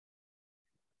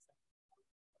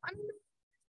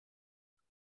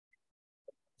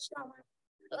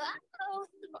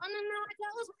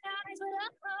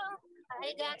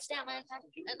 I got stamina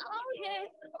and oh yeah,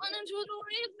 on into the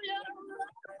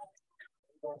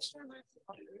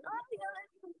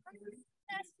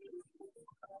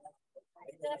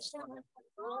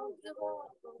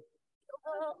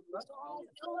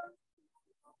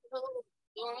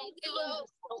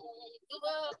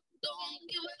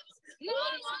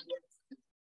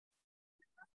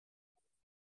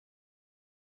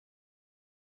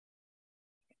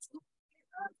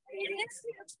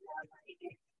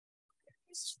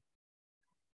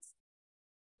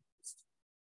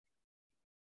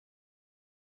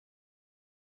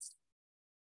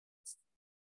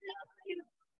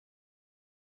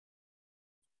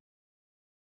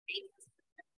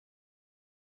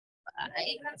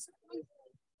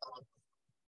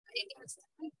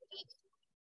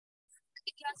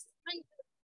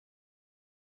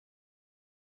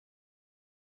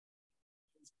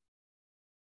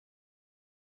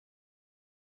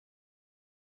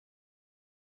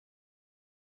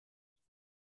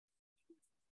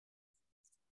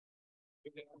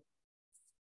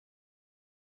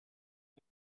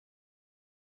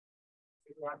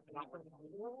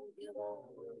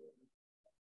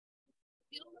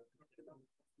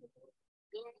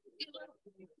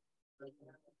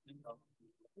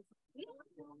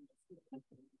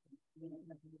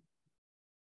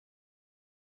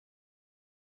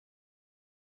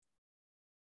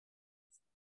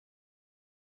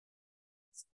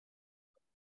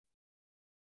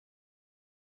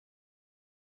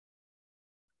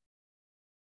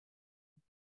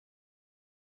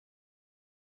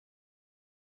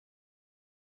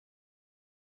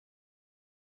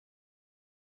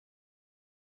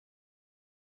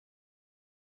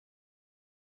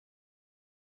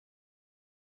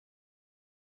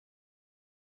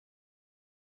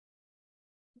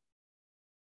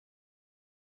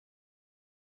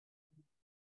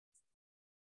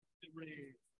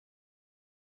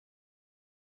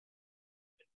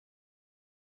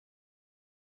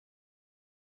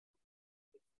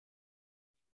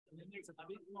And then there's a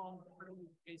big long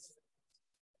case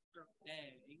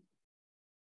A.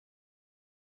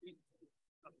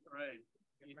 Right.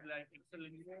 It's like it's a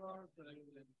linear,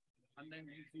 and then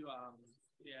gives you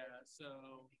yeah.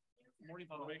 So more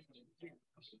information.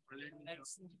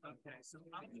 Excellent. Okay. So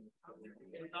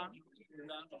you're done. You're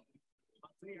done.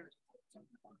 Clear.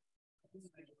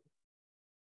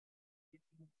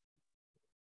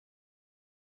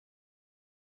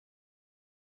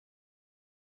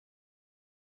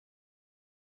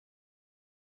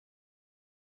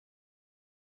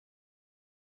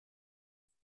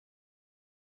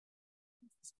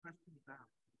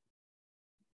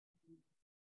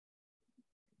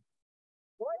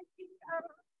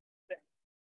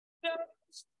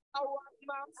 I want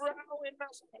my brow and I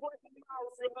sweat my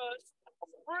rust.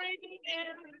 Bring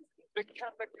in the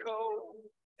chemical.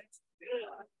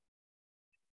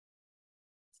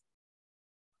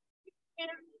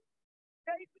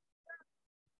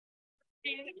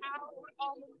 Out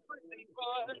all the pretty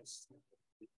buzz.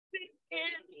 It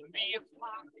can be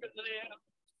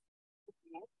apocalypse.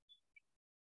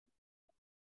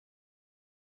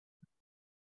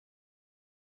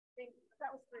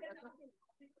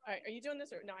 All right, are you doing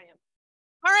this or no? I am.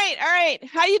 All right.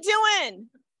 How you doing?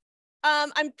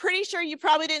 I'm pretty sure you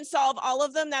probably didn't solve all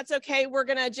of them. That's okay. We're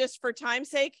gonna just, for time's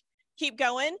sake, keep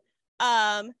going.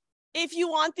 If you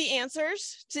want the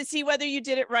answers to see whether you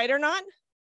did it right or not,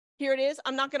 here it is.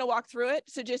 I'm not gonna walk through it,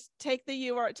 so just take the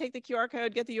QR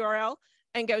code, get the URL,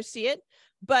 and go see it.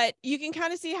 But you can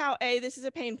kind of see how A, this is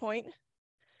a pain point,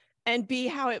 and B,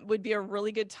 how it would be a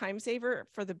really good time saver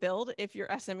for the build if your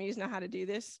SMEs know how to do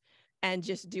this and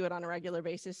just do it on a regular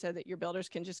basis so that your builders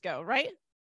can just go, right?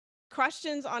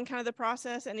 Questions on kind of the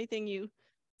process, anything you,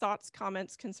 thoughts,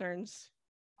 comments, concerns?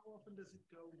 How often does it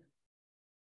go?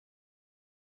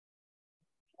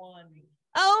 One.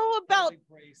 Oh, about 10%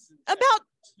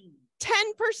 two.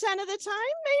 of the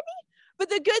time, maybe. But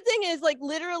the good thing is, like,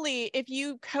 literally, if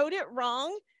you code it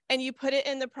wrong and you put it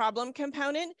in the problem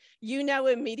component, you know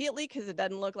immediately, because it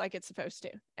doesn't look like it's supposed to.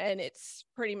 And it's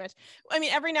pretty much, I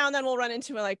mean, every now and then we'll run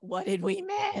into it like, what did we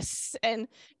miss? And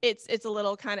it's a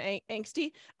little kind of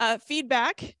angsty.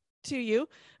 Feedback to you,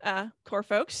 core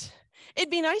folks.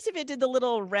 It'd be nice if it did the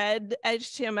little red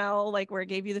HTML, like where it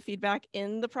gave you the feedback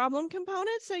in the problem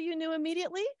component, so you knew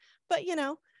immediately. But you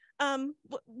know,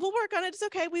 we'll work on it. It's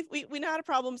okay. We know how to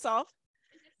problem solve.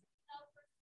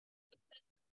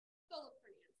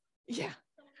 Yeah.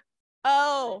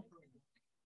 Oh,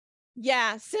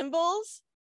 yeah. Symbols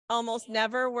almost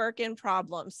never work in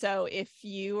problems. So if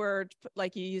you were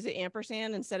like you use an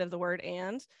ampersand instead of the word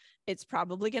and, it's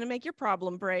probably going to make your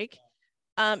problem break.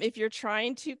 If you're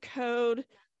trying to code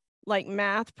like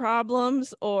math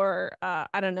problems or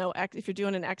I don't know, if you're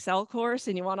doing an Excel course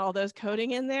and you want all those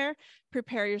coding in there,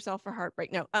 prepare yourself for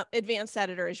heartbreak. No, advanced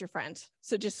editor is your friend.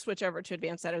 So just switch over to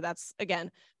advanced editor. That's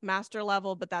again, master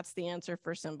level, but that's the answer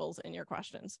for symbols in your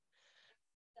questions.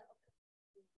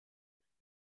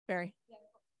 Barry.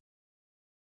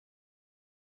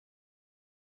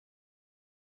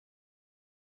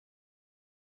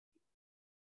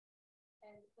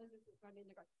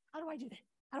 How do I do this?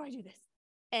 How do I do this?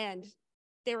 And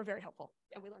they were very helpful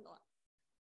and we learned a lot.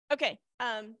 Okay,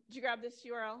 did you grab this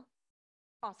URL?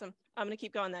 Awesome, I'm gonna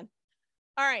keep going then.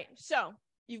 All right, so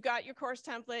you've got your course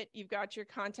template, you've got your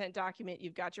content document,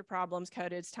 you've got your problems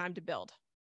coded, it's time to build.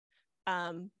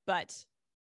 But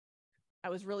I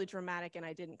was really dramatic and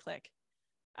I didn't click.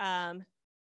 And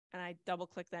I double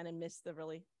clicked then and missed the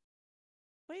really,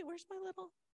 wait, where's my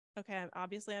little? Okay,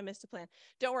 obviously I missed a plan.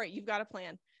 Don't worry, you've got a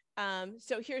plan.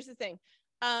 So here's the thing.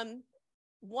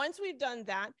 Once we've done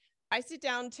that, I sit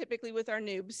down typically with our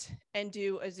noobs and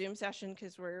do a Zoom session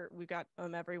because we've got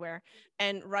them everywhere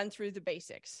and run through the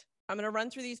basics. I'm going to run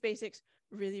through these basics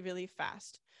really, really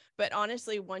fast. But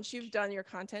honestly, once you've done your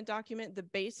content document, the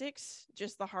basics,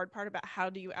 just the hard part about how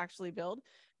do you actually build,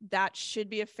 that should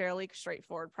be a fairly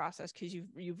straightforward process because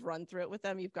you've run through it with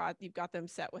them. You've got them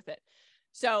set with it.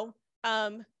 So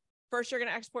first, you're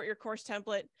going to export your course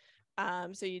template.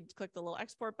 So you click the little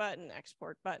export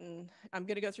button. I'm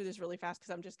going to go through this really fast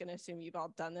because I'm just going to assume you've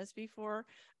all done this before.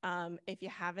 If you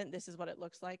haven't, this is what it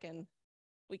looks like, and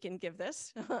we can give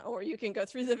this, or you can go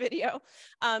through the video.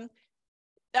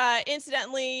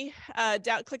 Incidentally,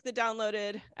 click the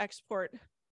downloaded exported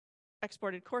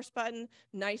course button.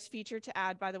 Nice feature to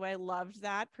add, by the way. Loved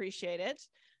that. Appreciate it.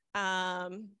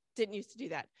 Didn't used to do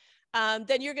that.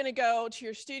 Then you're going to go to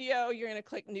your studio. You're going to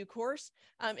click new course.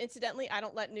 Incidentally, I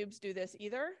don't let noobs do this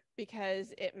either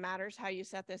because it matters how you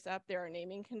set this up. There are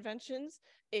naming conventions.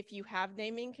 If you have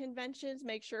naming conventions,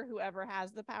 make sure whoever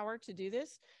has the power to do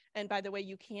this. And by the way,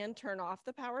 you can turn off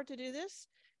the power to do this.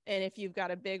 And if you've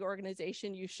got a big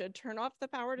organization, you should turn off the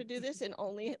power to do this and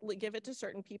only give it to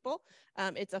certain people.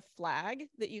 It's a flag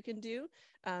that you can do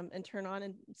and turn on.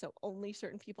 And so only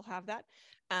certain people have that.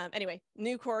 Anyway,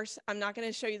 new course. I'm not going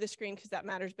to show you the screen because that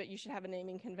matters, but you should have a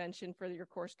naming convention for your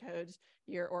course codes,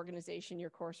 your organization, your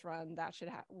course run. That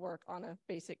should work on a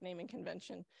basic naming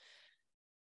convention.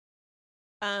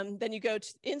 Then you go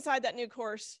inside that new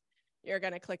course. You're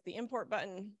going to click the import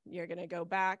button. You're going to go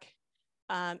back.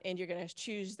 And you're going to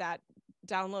choose that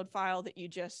download file that you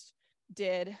just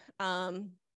did.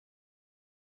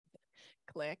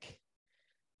 Click.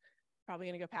 Probably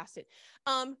going to go past it.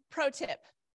 Pro tip.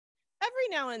 Every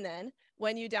now and then,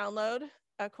 when you download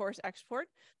a course export,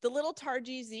 the little tar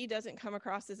GZ doesn't come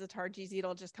across as a tar GZ.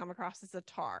 It'll just come across as a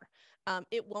tar.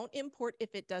 It won't import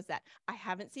if it does that. I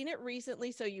haven't seen it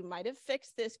recently, so you might have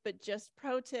fixed this, but just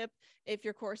pro tip, if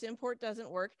your course import doesn't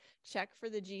work, check for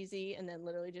the GZ and then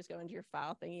literally just go into your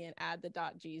file thingy and add the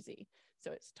 .gz.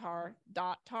 So it's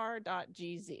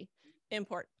tar.gz.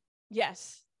 Import.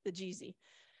 Yes, the GZ.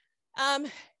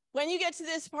 When you get to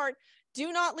this part,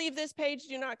 do not leave this page.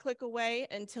 Do not click away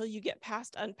until you get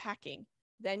past unpacking.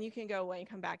 Then you can go away and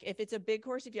come back. If it's a big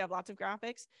course, if you have lots of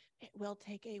graphics, it will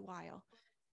take a while.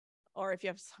 Or if you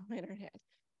have some internet.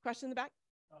 Question in the back?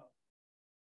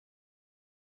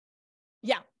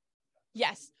 Yeah.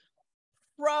 Yes.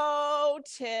 Pro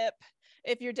tip.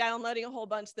 If you're downloading a whole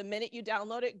bunch, the minute you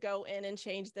download it, go in and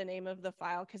change the name of the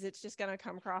file because it's just going to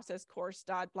come across as course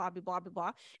dot blah, blah, blah, blah,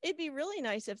 blah. It'd be really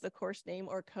nice if the course name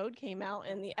or code came out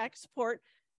and the export.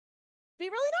 Be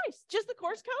really nice. Just the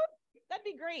course code. That'd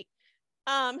be great.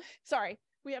 Sorry,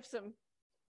 we have some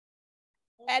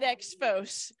edX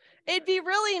folks. It'd be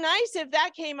really nice if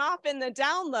that came off in the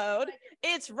download.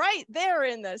 It's right there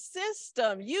in the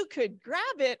system. You could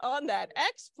grab it on that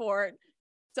export.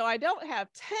 So I don't have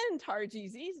 10 tar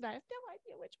GZs and I have no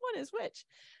idea which one is which.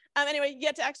 Anyway, you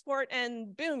get to export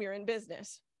and boom, you're in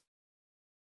business.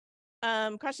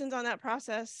 Questions on that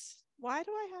process? Why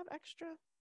do I have extra?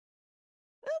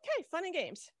 Okay, fun and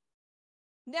games.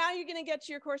 Now you're going to get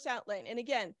to your course outline. And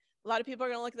again, a lot of people are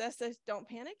going to look at this, don't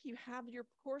panic. You have your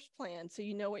course plan, so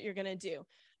you know what you're going to do.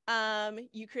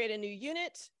 You create a new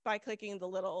unit by clicking the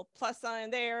little plus sign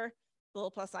there, the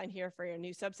little plus sign here for your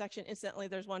new subsection. Incidentally,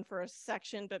 there's one for a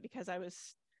section, but because I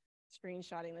was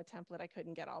screenshotting the template, I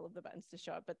couldn't get all of the buttons to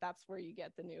show up, but that's where you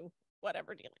get the new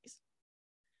whatever dealies.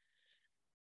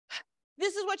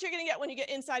 This is what you're going to get when you get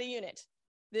inside a unit.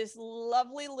 This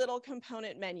lovely little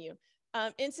component menu.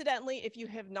 Incidentally, if you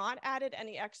have not added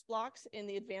any X blocks in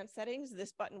the advanced settings,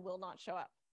 this button will not show up.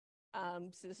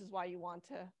 So this is why you want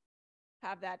to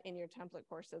have that in your template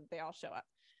course so that they all show up.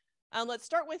 Let's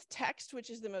start with text, which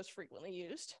is the most frequently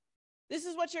used. This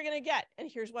is what you're going to get, and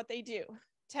here's what they do.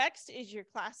 Text is your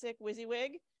classic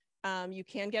WYSIWYG. You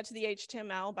can get to the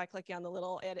HTML by clicking on the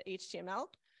little edit HTML.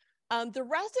 The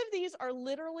rest of these are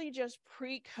literally just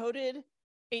pre-coded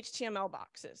HTML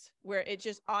boxes where it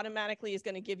just automatically is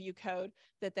going to give you code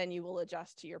that then you will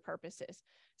adjust to your purposes.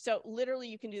 So literally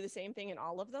you can do the same thing in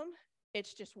all of them.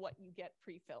 It's just what you get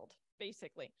pre-filled,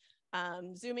 basically.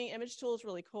 Zooming image tool is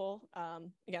really cool.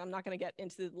 Again, I'm not going to get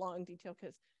into the long detail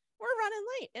because we're running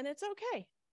late and it's okay.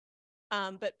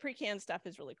 But pre-canned stuff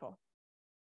is really cool.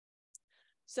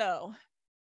 So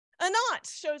a knot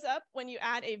shows up when you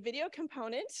add a video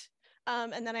component.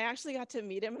 And then I actually got to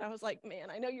meet him and I was like, man,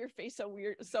 I know your face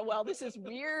so well. This is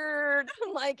weird.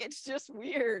 Like, it's just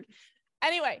weird.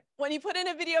 Anyway, when you put in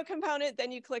a video component,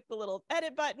 then you click the little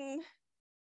edit button.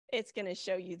 It's going to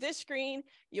show you this screen.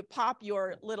 You pop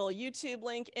your little YouTube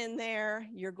link in there.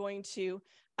 You're going to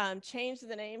change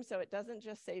the name so it doesn't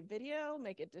just say video,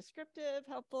 make it descriptive,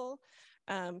 helpful.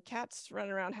 Cats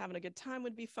running around having a good time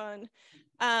would be fun.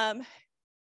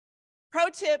 Pro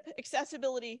tip,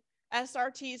 accessibility.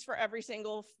 SRTs for every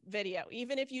single video.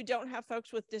 Even if you don't have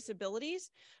folks with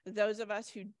disabilities, those of us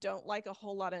who don't like a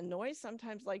whole lot of noise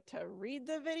sometimes like to read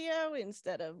the video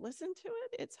instead of listen to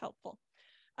it. It's helpful.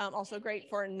 Also great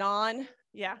for non-native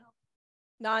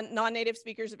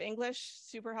speakers of English,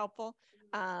 super helpful.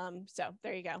 So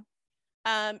there you go.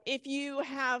 If you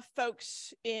have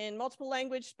folks in multiple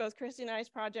language, both Christy and I's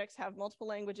projects have multiple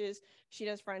languages. She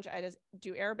does French, I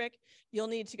do Arabic. You'll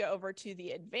need to go over to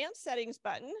the advanced settings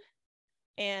button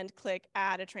and click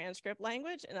add a transcript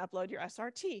language and upload your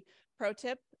SRT. Pro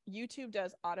tip, YouTube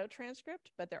does auto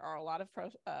transcript, but there are a lot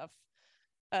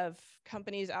of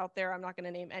companies out there. I'm not going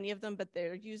to name any of them, but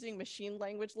they're using machine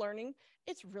language learning.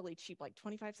 It's really cheap, like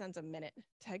 25 cents a minute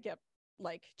to get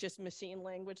like just machine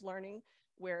language learning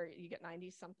where you get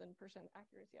 90-something%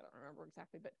 accuracy. I don't remember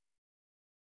exactly, but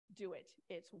do it.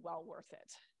 It's well worth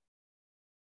it.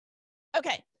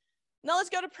 Okay. Now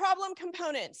let's go to problem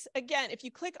components. Again, if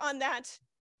you click on that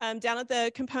down at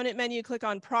the component menu, click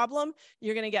on problem,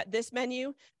 you're going to get this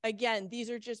menu. Again, these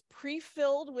are just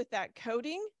pre-filled with that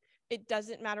coding. It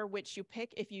doesn't matter which you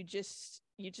pick. If you just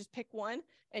pick one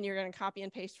and you're going to copy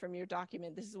and paste from your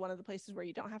document. This is one of the places where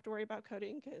you don't have to worry about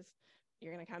coding because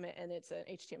you're going to come in and it's an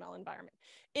HTML environment.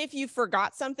 If you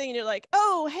forgot something and you're like,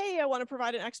 oh, hey, I want to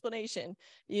provide an explanation,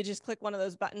 you just click one of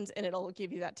those buttons and it'll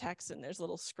give you that text. And there's a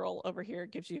little scroll over here.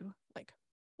 It gives you like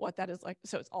what that is like.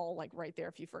 So it's all like right there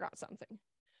if you forgot something.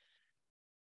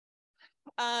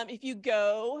 If you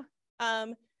go,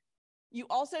 you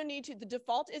also need to, the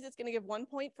default is it's going to give 1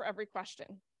 point for every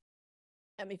question.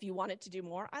 If you want it to do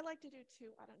more, I like to do 2.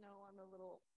 I don't know. I'm a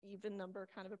little even number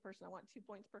kind of a person. I want 2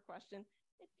 points per question.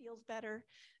 It feels better.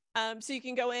 So you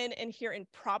can go in and here in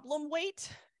problem weight,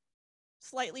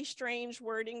 slightly strange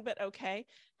wording, but okay.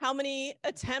 How many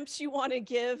attempts you want to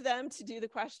give them to do the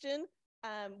question?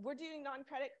 We're doing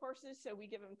non-credit courses, so we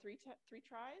give them three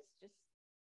tries, just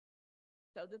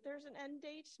so that there's an end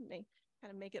date. May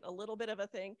kind of make it a little bit of a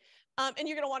thing. And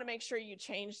you're going to want to make sure you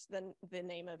change the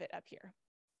name of it up here.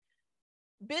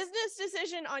 Business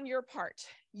decision on your part.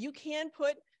 You can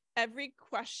put every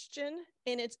question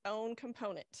in its own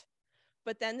component,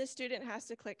 but then the student has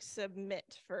to click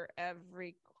submit for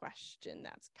every question.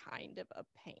 That's kind of a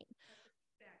pain.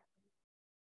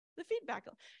 The feedback,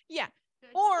 yeah.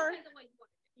 Or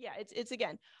yeah, it's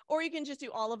again, or you can just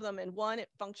do all of them in one. It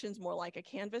functions more like a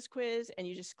Canvas quiz and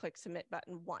you just click submit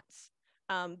button once.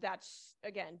 That's,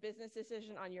 again, business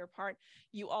decision on your part.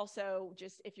 You also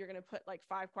just, if you're going to put like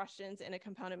 5 questions in a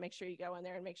component, make sure you go in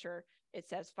there and make sure it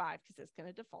says 5 because it's going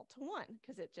to default to 1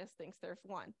 because it just thinks there's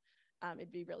 1.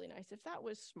 It'd be really nice if that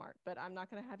was smart, but I'm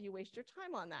not going to have you waste your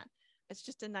time on that. It's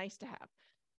just a nice to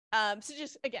have. So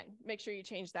just, again, make sure you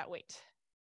change that weight.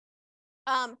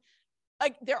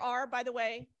 There are, by the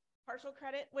way, partial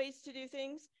credit ways to do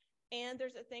things. And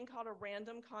there's a thing called a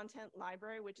random content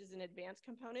library, which is an advanced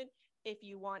component if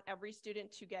you want every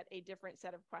student to get a different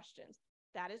set of questions.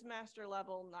 That is master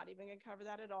level, not even gonna cover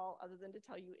that at all, other than to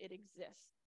tell you it exists.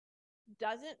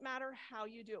 Doesn't matter how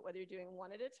you do it, whether you're doing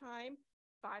one at a time,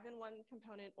 5-in-1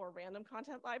 component, or random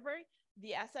content library,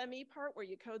 the SME part where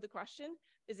you code the question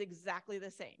is exactly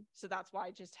the same. So that's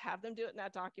why just have them do it in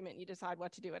that document. You decide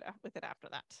what to do with it after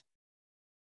that.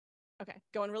 Okay,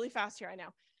 going really fast here, I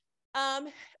know.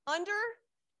 Under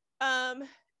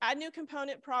add new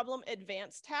component problem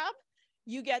advanced tab,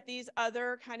 you get these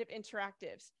other kind of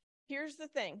interactives. Here's the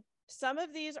thing. Some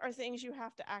of these are things you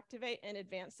have to activate in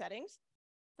advanced settings.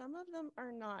 Some of them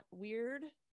are not. Weird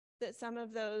that some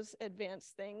of those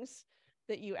advanced things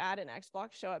that you add in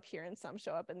XBlock show up here and some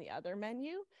show up in the other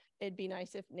menu. It'd be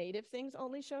nice if native things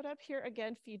only showed up here.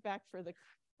 Again, feedback for the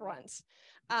front.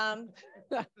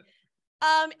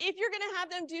 If you're going to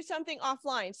have them do something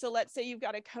offline, so let's say you've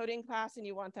got a coding class and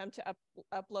you want them to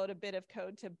upload a bit of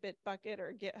code to Bitbucket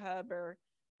or GitHub or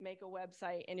make a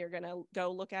website, and you're going to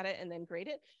go look at it and then grade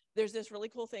it. There's this really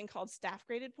cool thing called staff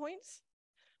graded points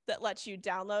that lets you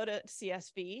download a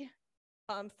CSV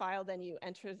file, then you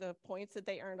enter the points that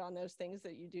they earned on those things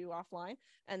that you do offline,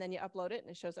 and then you upload it and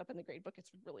it shows up in the gradebook.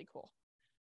 It's really cool.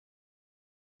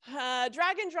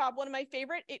 Drag and drop, one of my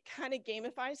favorite. It kind of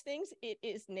gamifies things. It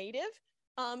is native.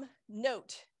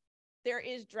 Note, there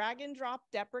is drag and drop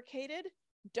deprecated.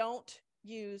 Don't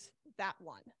use that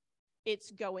one.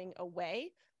 It's going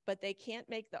away, but they can't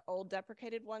make the old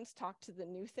deprecated ones talk to the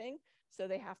new thing. So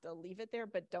they have to leave it there,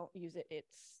 but don't use it.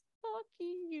 It's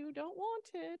lucky you don't want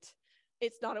it.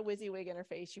 It's not a WYSIWYG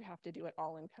interface. You have to do it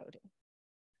all in coding.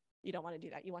 You don't want to do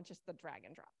that. You want just the drag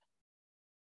and drop.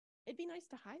 It'd be nice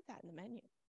to hide that in the menu.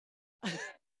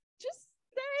 Just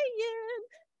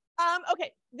saying.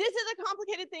 Okay, this is a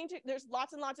complicated thing. There's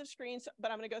lots and lots of screens,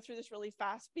 but I'm going to go through this really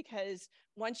fast because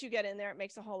once you get in there, it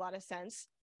makes a whole lot of sense.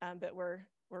 But we're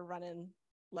running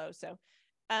low. So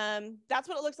that's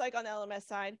what it looks like on the LMS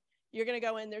side. You're going to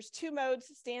go in. There's 2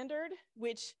 modes: standard,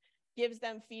 which gives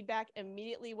them feedback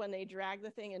immediately when they drag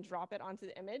the thing and drop it onto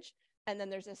the image. And then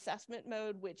there's assessment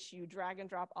mode, which you drag and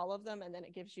drop all of them, and then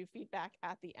it gives you feedback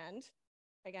at the end.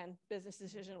 Again, business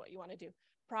decision, what you want to do.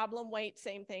 Problem weight,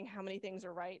 same thing. How many things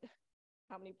are right?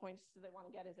 How many points do they want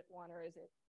to get? Is it 1 or is it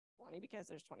 20? Because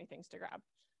there's 20 things to grab.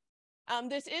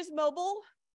 This is mobile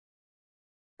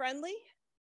friendly.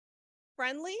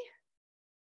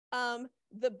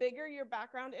 The bigger your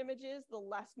background image is, the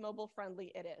less mobile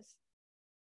friendly it is.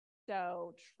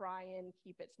 So try and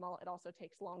keep it small. It also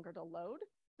takes longer to load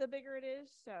the bigger it is.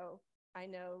 So I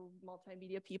know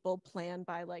multimedia people plan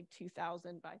by like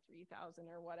 2,000 by 3,000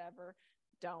 or whatever.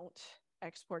 Don't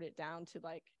export it down to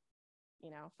like,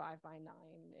 5 by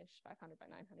 9-ish, 500 by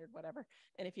 900, whatever.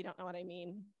 And if you don't know what I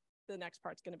mean, the next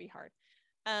part's going to be hard.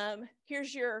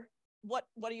 Here's your, what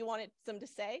do you want them to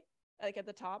say? Like at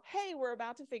the top, hey, we're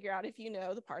about to figure out if you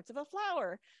know the parts of a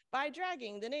flower by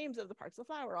dragging the names of the parts of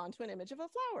the flower onto an image of a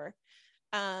flower.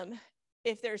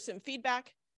 If there's some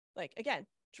feedback, like again,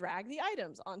 drag the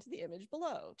items onto the image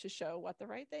below to show what the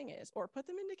right thing is, or put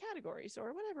them into categories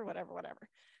or whatever.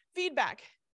 Feedback,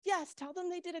 yes, tell them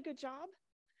they did a good job.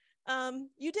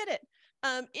 You did it.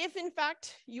 If in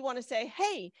fact you want to say,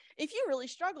 hey, if you really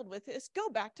struggled with this, go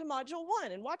back to module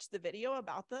 1 and watch the video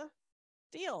about the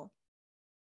deal.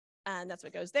 And that's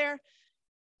what goes there.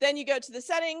 Then you go to the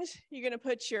settings. You're going to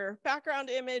put your background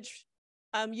image,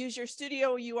 use your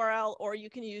studio URL, or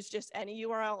you can use just any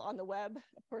URL on the web.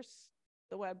 Of course,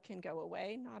 the web can go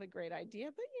away. Not a great idea,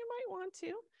 but you might want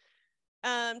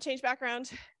to. Change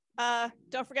background.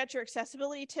 Don't forget your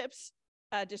accessibility tips.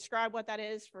 Describe what that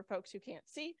is for folks who can't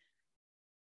see.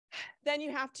 Then you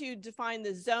have to define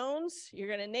the zones. You're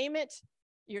going to name it.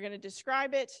 You're going to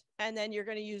describe it. And then you're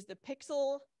going to use the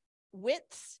pixel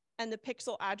widths and the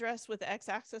pixel address with the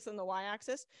x-axis and the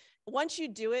y-axis. Once you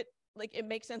do it, like it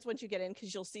makes sense once you get in,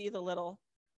 because you'll see the little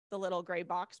gray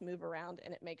box move around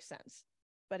and it makes sense,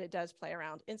 but it does play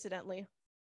around. Incidentally,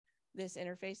 this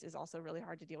interface is also really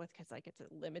hard to deal with because like it's a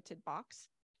limited box.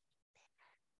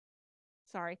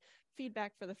 Sorry,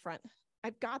 feedback for the front.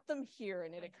 I've got them here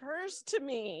and it occurs to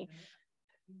me.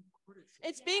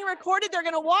 It's being recorded. They're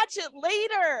going to watch it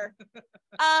later.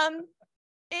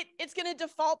 It's going to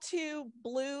default to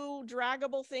blue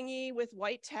draggable thingy with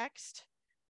white text.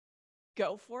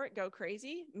 Go for it. Go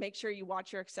crazy. Make sure you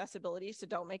watch your accessibility. So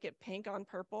don't make it pink on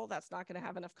purple. That's not going to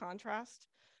have enough contrast.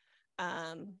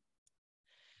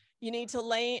 You need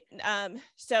to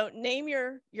so name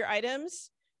your items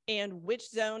and which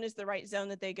zone is the right zone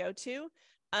that they go to.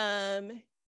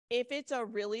 If it's a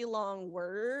really long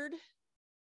word,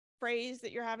 phrase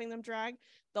that you're having them drag,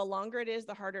 the longer it is,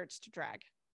 the harder it's to drag.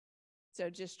 So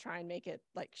just try and make it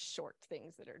like short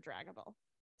things that are draggable.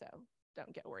 So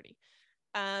don't get wordy.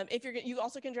 If you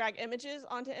also can drag images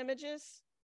onto images,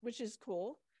 which is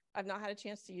cool. I've not had a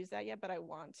chance to use that yet, but I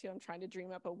want to. I'm trying to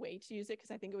dream up a way to use it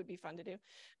because I think it would be fun to do.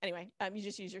 Anyway, you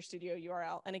just use your studio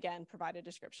URL and again, provide a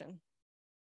description.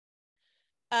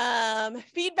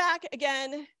 Feedback,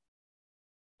 again,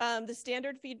 the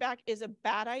standard feedback is a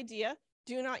bad idea.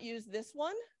 Do not use this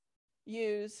one.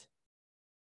 Use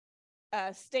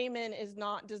stamen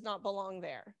does not belong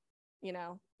there. You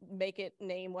know, make it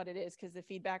name what it is because the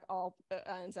feedback all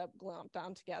ends up glomped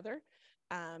on together.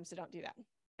 So don't do that.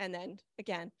 And then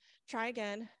again, try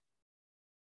again.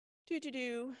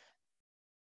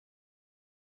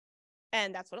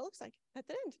 And that's what it looks like at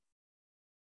the end.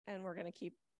 And we're gonna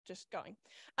keep just going.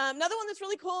 Another one that's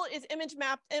really cool is image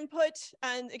map input.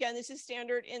 And again, this is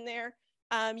standard in there.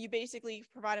 You basically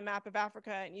provide a map of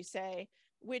Africa and you say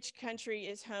which country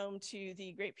is home to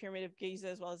the Great Pyramid of Giza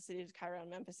as well as the cities of Cairo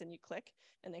and Memphis, and you click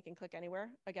and they can click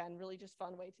anywhere. Again, really just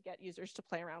fun way to get users to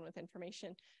play around with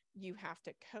information. You have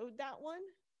to code that one.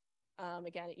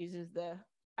 Again, it uses the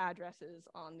addresses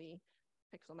on the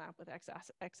pixel map with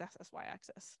x-axis,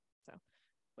 y-axis, so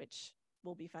which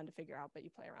will be fun to figure out, but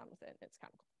you play around with it. It's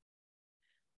kind of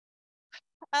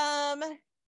cool.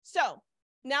 So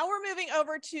now we're moving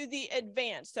over to the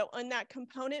advanced. So on that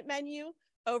component menu,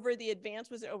 over the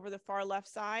advanced was over the far left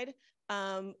side.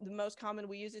 The most common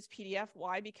we use is PDF.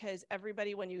 Why? Because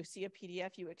everybody, when you see a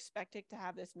PDF, you expect it to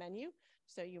have this menu.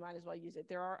 So you might as well use it.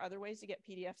 There are other ways to get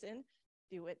PDFs in.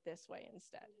 Do it this way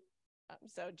instead.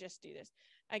 So just do this.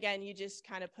 Again, you just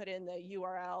kind of put in the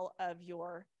URL of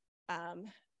your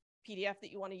PDF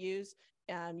that you want to use.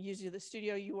 Use the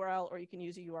studio URL, or you can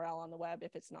use a URL on the web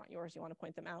if it's not yours, you want to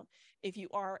point them out. If you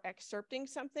are excerpting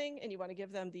something and you want to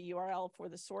give them the URL for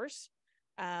the source,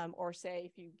 or say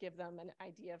if you give them an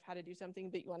idea of how to do something,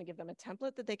 but you want to give them a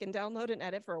template that they can download and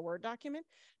edit for a Word document,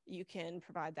 you can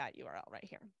provide that URL right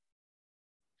here.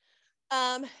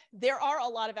 There are a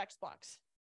lot of XBlocks.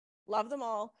 Love them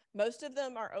all. Most of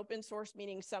them are open source,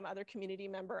 meaning some other community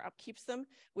member upkeeps them,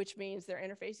 which means their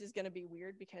interface is going to be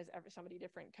weird because somebody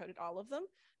different coded all of them.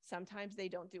 Sometimes they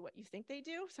don't do what you think they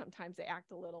do. Sometimes they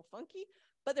act a little funky,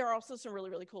 but there are also some really,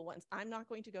 really cool ones. I'm not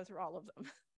going to go through all of them,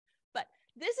 but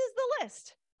this is the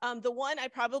list. The one I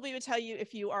probably would tell you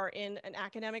if you are in an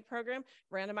academic program,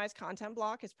 randomized content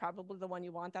block is probably the one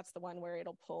you want. That's the one where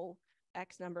it'll pull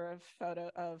X number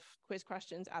of quiz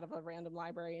questions out of a random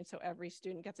library. And so every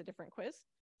student gets a different quiz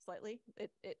slightly.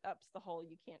 It ups the whole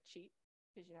you can't cheat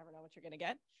because you never know what you're going to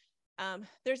get.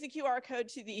 There's the QR code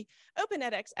to the Open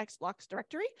edX XBlocks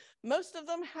directory. Most of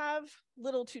them have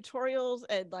little tutorials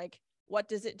and like, what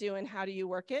does it do and how do you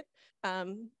work it,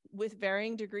 with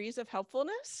varying degrees of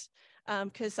helpfulness,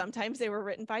 because sometimes they were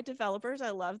written by developers.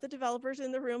 I love the developers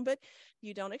in the room, but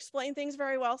you don't explain things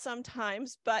very well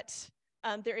sometimes. But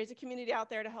there is a community out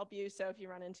there to help you. So if you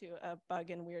run into a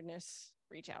bug and weirdness,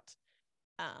 reach out.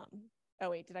 Oh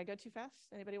wait, did I go too fast?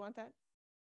 Anybody want that?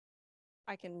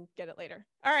 I can get it later.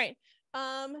 All right,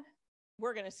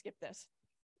 we're gonna skip this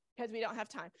because we don't have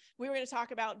time. We were gonna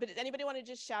talk about, but does anybody want to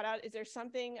just shout out, is there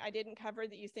something I didn't cover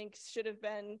that you think should have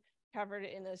been covered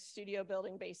in the studio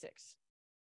building basics?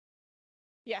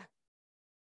 Yeah.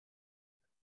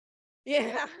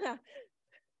 Yeah.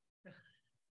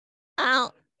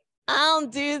 I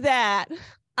don't do that.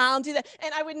 I don't do that.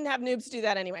 And I wouldn't have noobs do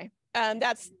that anyway.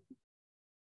 That's,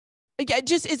 yeah,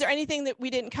 just, is there anything that we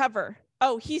didn't cover?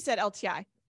 Oh, he said LTI.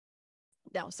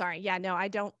 No, sorry. Yeah, no, I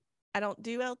don't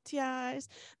do LTIs.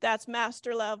 That's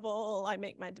master level. I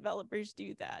make my developers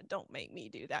do that. Don't make me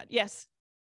do that. Yes.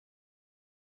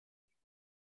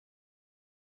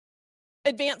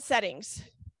 Advanced settings.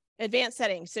 Advanced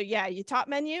settings. So yeah, you top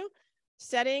menu,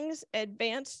 settings,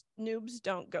 advanced, noobs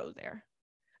don't go there.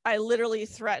 I literally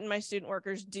threaten my student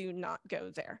workers, do not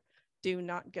go there. Do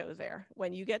not go there.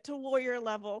 When you get to warrior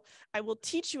level, I will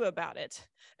teach you about it.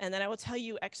 And then I will tell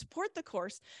you export the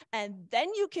course. And then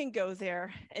you can go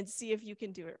there and see if you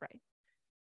can do it right.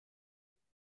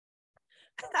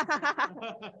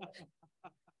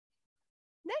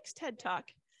 Next TED Talk.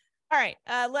 All right,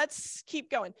 let's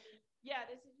keep going. Yeah,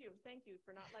 this is you. Thank you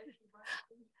for not letting me.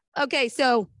 Okay,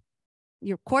 so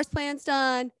your course plan's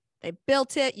done. They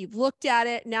built it. You've looked at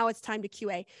it. Now it's time to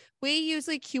QA. We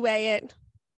usually QA it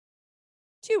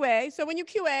 2A. So when you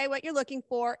QA, what you're looking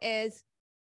for is,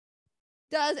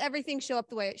 does everything show up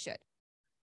the way it should?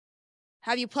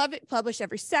 Have you published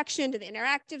every section? Do the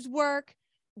interactives work?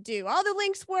 Do all the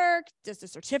links work? Does the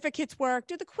certificates work?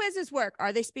 Do the quizzes work?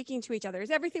 Are they speaking to each other? Is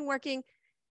everything working?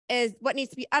 is what needs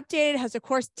to be updated? Has the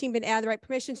course team been added the right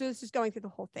permissions? So this is going through the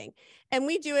whole thing. And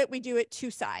we do it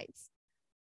two sides.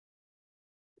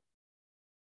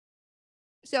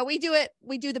 So we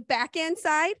do the back end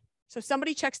side. So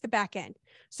somebody checks the back end.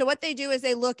 So what they do is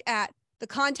they look at the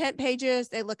content pages,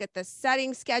 they look at the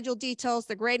settings, schedule details,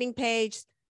 the grading page,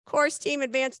 course team,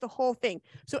 advanced, the whole thing.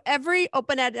 So every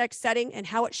Open edX setting and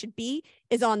how it should be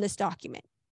is on this document.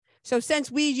 So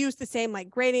since we use the same like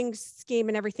grading scheme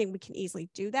and everything, we can easily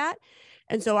do that.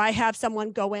 And so I have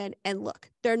someone go in and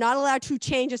look. They're not allowed to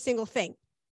change a single thing.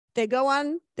 They go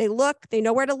on, they look, they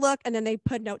know where to look, and then they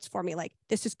put notes for me like,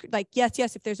 this is like, yes,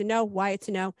 if there's a no, why it's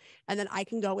a no. And then I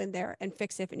can go in there and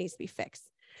fix it if it needs to be fixed.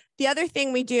 The other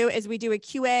thing we do is we do a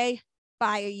QA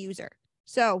by a user.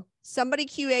 So somebody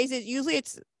QAs it, usually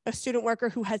it's a student worker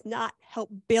who has not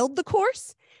helped build the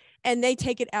course, and they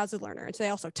take it as a learner. And so they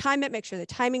also time it, make sure the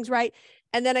timing's right.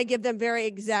 And then I give them very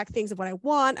exact things of what I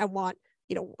want. I want,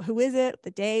 you know, who is it,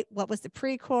 the date, what was the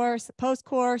pre-course, the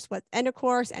post-course, what end of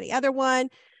course, any other one.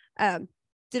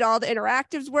 Did all the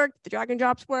interactives work? The drag and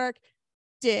drops work?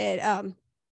 Did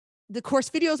the course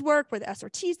videos work? Were the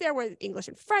SRTs there? Were the English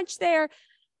and French there?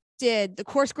 Did the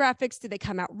course graphics, did they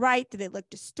come out right? Did they look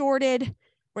distorted?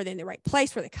 Were they in the right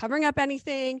place? Were they covering up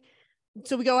anything?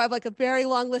 So we go have like a very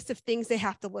long list of things they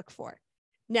have to look for.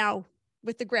 Now,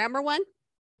 with the grammar one,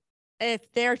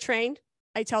 if they're trained,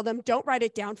 I tell them, don't write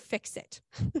it down, fix it.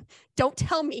 Don't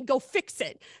tell me, go fix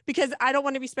it, because I don't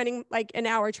want to be spending like an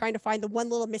hour trying to find the one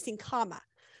little missing comma.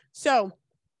 So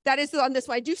that is on this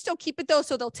one. I do still keep it though,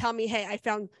 so they'll tell me, hey, I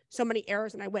found so many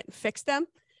errors and I went and fixed them.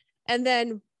 And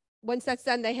then once that's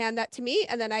done, they hand that to me,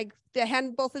 and then they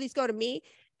hand both of these go to me,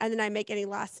 and then I make any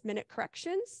last minute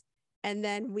corrections, and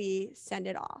then we send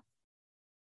it off.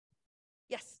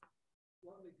 Yes.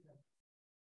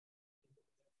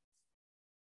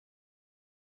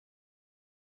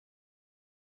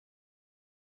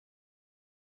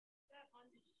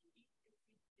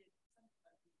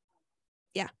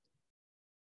 Yeah.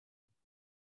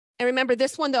 And remember,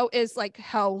 this one though is like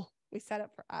how we set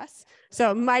up for us. So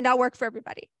it might not work for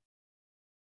everybody.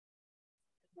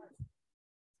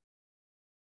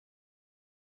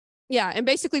 Yeah, and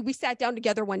basically we sat down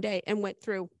together one day and went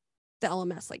through the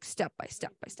LMS like step by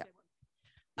step by step.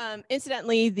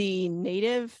 Incidentally, the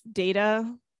native data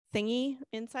thingy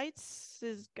insights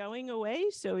is going away.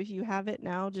 So if you have it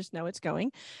now, just know it's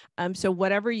going. So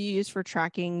whatever you use for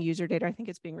tracking user data, I think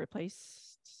it's being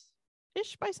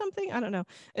replaced-ish by something. I don't know.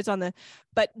 It's on the,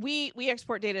 but we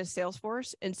export data to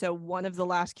Salesforce. And so one of the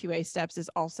last QA steps is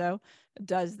also,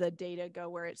 does the data go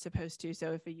where it's supposed to?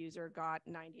 So if a user got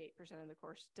 98% of the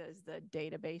course, does the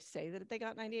database say that they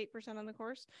got 98% on the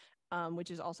course? Which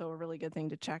is also a really good thing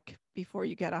to check before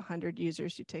you get 100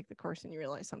 users who take the course and you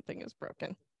realize something is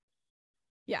broken.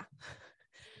 Yeah.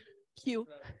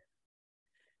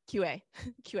 QA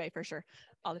for sure,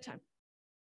 all the time.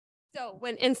 So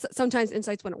when sometimes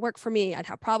insights wouldn't work for me, I'd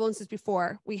have problems. As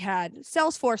before we had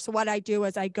Salesforce. So what I do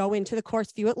is I go into the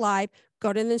course, view it live,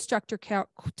 go to the instructor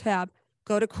tab,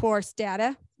 go to course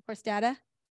data.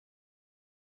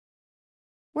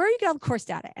 Where you go course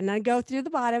data, and I go through the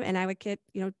bottom, and I would get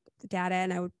the data,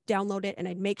 and I would download it, and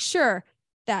I'd make sure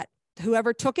that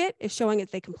whoever took it is showing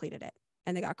that they completed it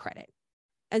and they got credit.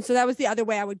 And so that was the other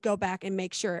way I would go back and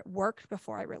make sure it worked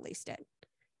before I released it.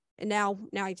 And now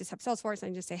I just have Salesforce,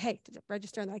 and I just say, hey, did it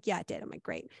register? And they're like, yeah, it did. I'm like,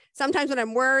 great. Sometimes when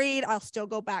I'm worried, I'll still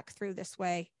go back through this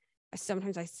way.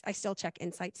 Sometimes I still check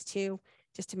insights too,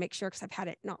 just to make sure, because I've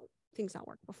had things not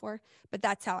work before, but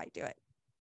that's how I do it.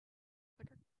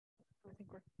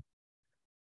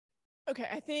 Okay,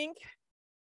 I think,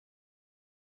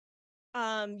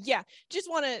 yeah, just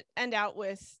want to end out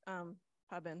with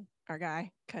Hubin, our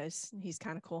guy, because he's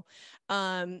kind of cool.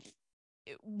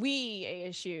 We,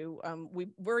 ASU,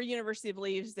 we're a university that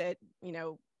believes that,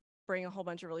 bring a whole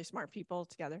bunch of really smart people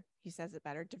together. He says it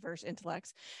better, diverse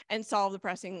intellects, and solve the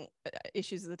pressing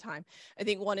issues of the time. I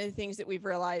think one of the things that we've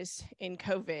realized in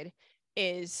COVID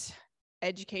is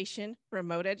education,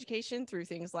 remote education through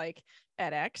things like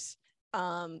edX.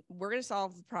 We're going to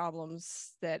solve the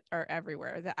problems that are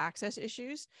everywhere, the access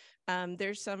issues.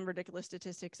 There's some ridiculous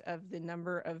statistics of the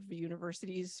number of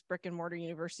universities, brick and mortar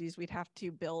universities, we'd have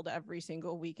to build every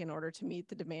single week in order to meet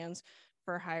the demands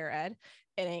for higher ed.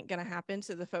 It ain't going to happen.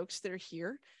 So the folks that are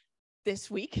here this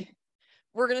week,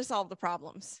 we're going to solve the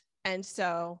problems. And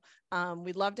so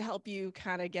we'd love to help you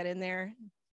kind of get in there.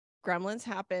 Gremlins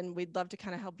happen. We'd love to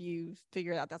kind of help you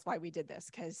figure it out. That's why we did this,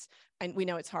 because we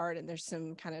know it's hard and there's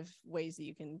some kind of ways that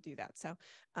you can do that. So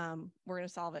we're going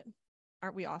to solve it.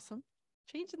 Aren't we awesome?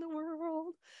 Changing the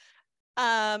world.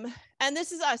 And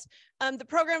this is us. The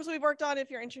programs we've worked on,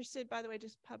 if you're interested, by the way,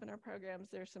 just pub in our programs.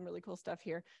 There's some really cool stuff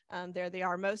here. There they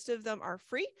are. Most of them are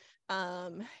free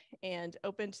and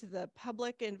open to the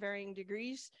public in varying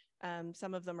degrees.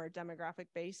 Some of them are demographic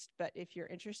based, but if you're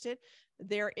interested,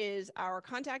 there is our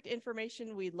contact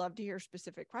information. We'd love to hear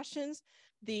specific questions.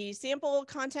 The sample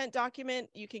content document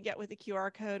you can get with the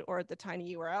QR code or the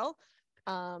tiny URL.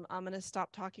 I'm going to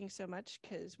stop talking so much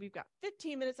because we've got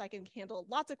 15 minutes. I can handle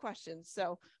lots of questions.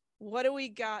 So what do we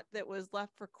got that was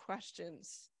left for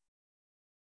questions?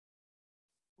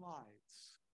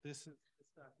 Slides. This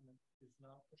document is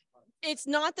not the slides. It's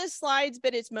not the slides,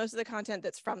 but it's most of the content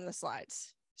that's from the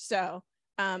slides. So,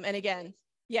 and again,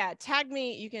 yeah, tag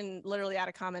me. You can literally add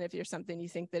a comment if there's something you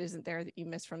think that isn't there that you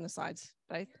missed from the slides.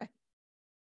 But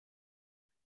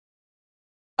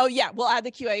oh yeah, we'll add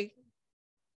the QA.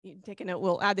 You can take a note.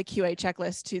 We'll add the QA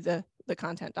checklist to the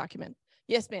content document.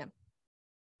 Yes, ma'am.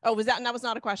 Oh, that was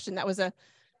not a question. That was a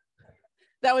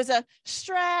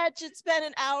stretch. It's been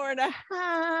an hour and a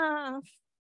half.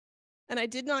 And I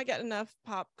did not get enough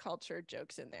pop culture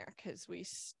jokes in there because we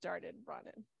started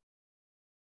running.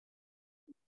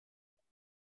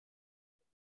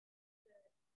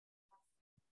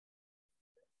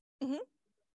 Mm-hmm.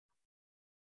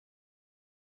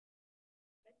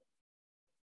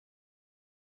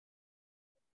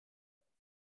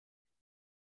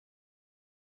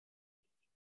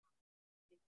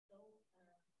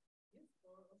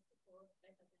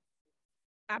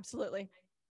 Absolutely.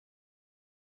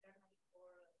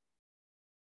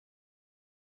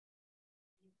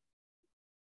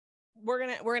 We're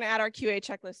gonna add our QA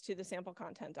checklist to the sample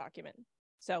content document.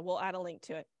 So we'll add a link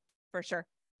to it for sure.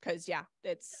 Because yeah,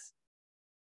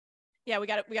 we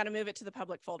gotta move it to the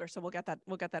public folder. So we'll get that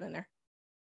in there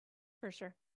for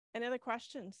sure. Any other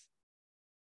questions?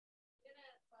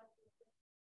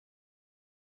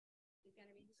 She's going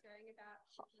to be sharing about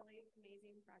a really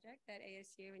amazing project at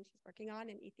ASU and she's working on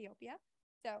in Ethiopia.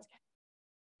 So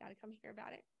got to come hear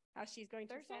about it. How she's going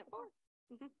to Thursday at 4.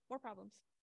 Mm-hmm. More problems.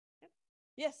 Yep.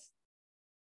 Yes.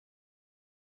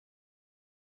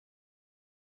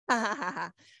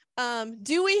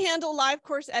 Do we handle live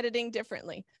course editing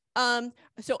differently?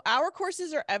 So our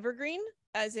courses are evergreen,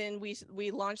 as in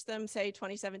we launched them, say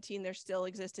 2017, they still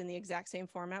exist in the exact same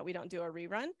format. We don't do a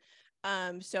rerun.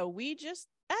 So we just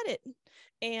edit,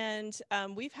 and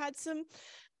we've had some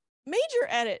major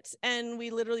edits, and we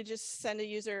literally just send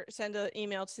an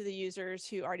email to the users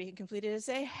who already completed and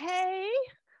say, hey,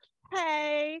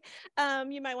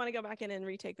 you might want to go back in and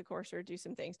retake the course or do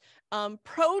some things.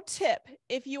 Pro tip,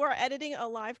 if you are editing a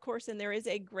live course and there is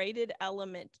a graded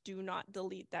element, do not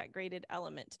delete that graded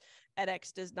element.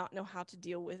 edX does not know how to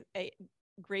deal with a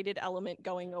graded element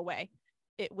going away.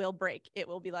 It will break. It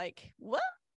will be like, what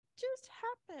just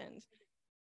happened?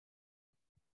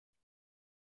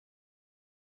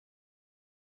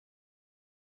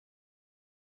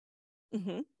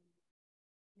 Mm-hmm.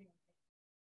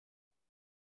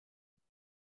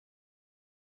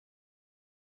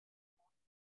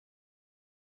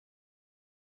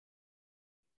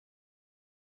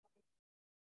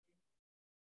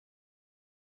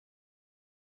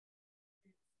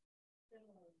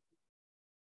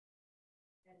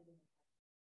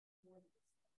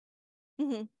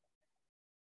 Mm-hmm.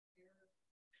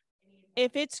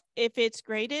 If it's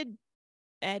graded,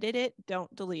 edit it,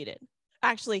 don't delete it.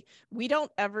 Actually, we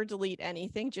don't ever delete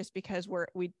anything just because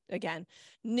again,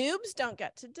 noobs don't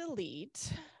get to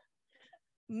delete.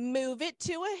 Move it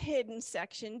to a hidden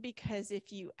section, because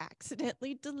if you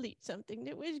accidentally delete something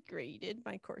that was graded,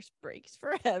 my course breaks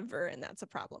forever, and that's a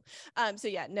problem. So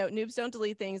yeah, no, noobs don't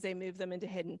delete things, they move them into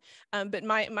hidden. But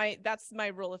that's my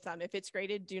rule of thumb. If it's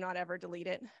graded, do not ever delete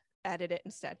it, edit it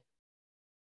instead.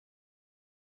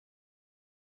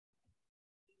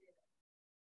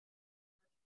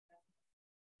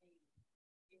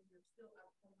 If you're still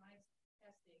optimized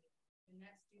testing, and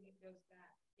that student goes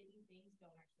back, hidden things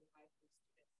don't actually hide for the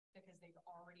student because they've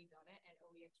already done it, and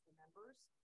OEX remembers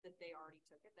that they already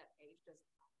took it. That page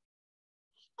doesn't hide.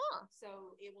 Huh.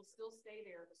 So it will still stay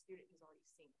there. The student has already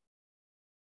seen it.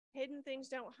 Hidden things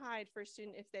don't hide for a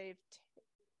student if they've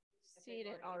seen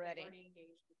it already.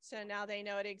 So now they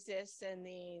know it exists, and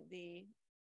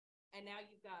and now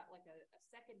you've got like a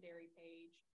secondary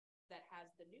page that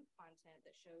has the new content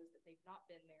that shows that they've not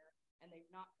been there and they've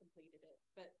not completed it,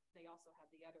 but they also have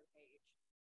the other page.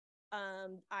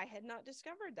 I had not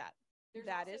discovered that. There's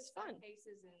that also is fun. some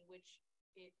cases in which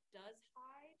it does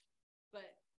hide,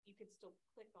 but you can still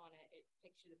click on it. It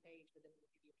takes you to the page, but then it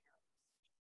will give you an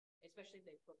error, especially if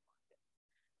they bookmarked it.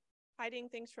 Hiding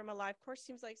things from a live course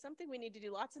seems like something we need to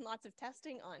do lots and lots of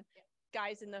testing on. Yeah.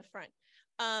 guys in the front.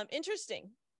 Interesting.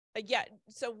 Yeah,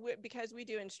 so because we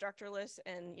do instructorless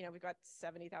and, you know, we've got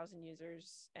 70,000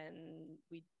 users and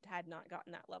we had not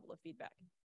gotten that level of feedback.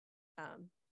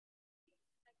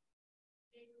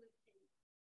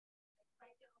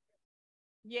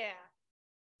 Yeah.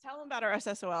 Tell them about our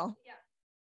SSOL. Yeah.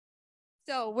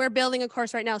 So we're building a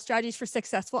course right now, Strategies for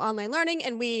Successful Online Learning,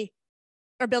 and we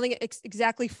are building it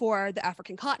exactly for the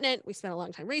African continent. We spent a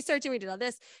long time researching, we did all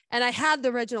this, and I had the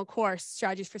original course,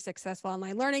 Strategies for Successful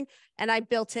Online Learning, and I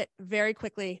built it very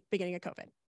quickly beginning of COVID.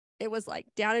 It was like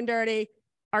down and dirty.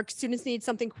 Our students need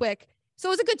something quick. So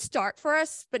it was a good start for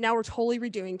us, but now we're totally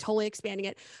redoing, totally expanding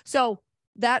it. So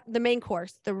that the main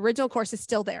course, the original course is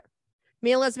still there.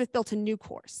 Me and Elizabeth built a new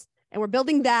course, and we're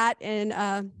building that in,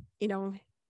 you know,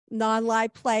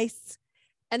 non-live place.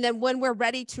 And then when we're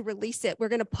ready to release it, we're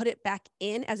going to put it back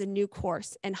in as a new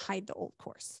course and hide the old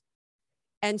course.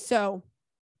 And so,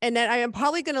 and then I am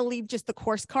probably going to leave just the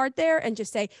course card there and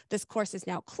just say, this course is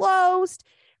now closed.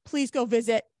 Please go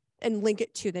visit and link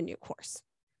it to the new course.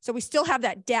 So we still have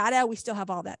that data. We still have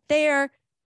all that there.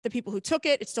 The people who took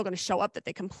it, it's still going to show up that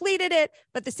they completed it.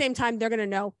 But at the same time, they're going to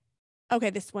know, okay,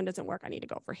 this one doesn't work. I need to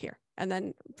go over here. And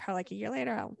then probably like a year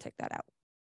later, I'll take that out.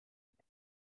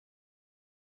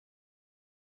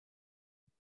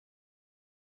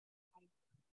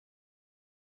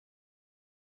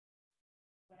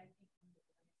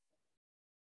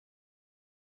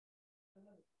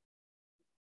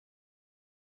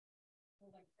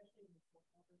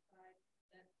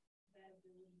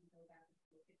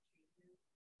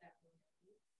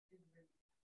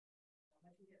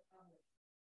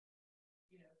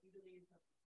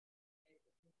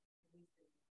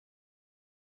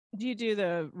 Do you do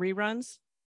the reruns?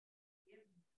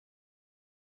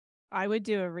 I would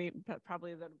do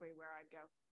probably the way where I'd go.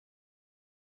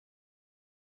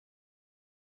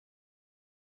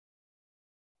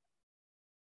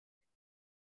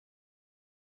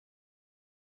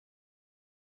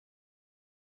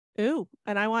 Ooh,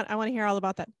 and I want to hear all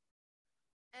about that.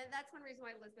 And that's one reason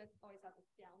why Elizabeth always has to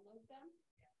download them.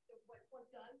 So what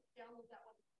done, download that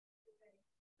one. So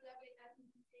that way, as you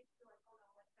take, you're like, oh no,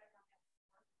 what's that not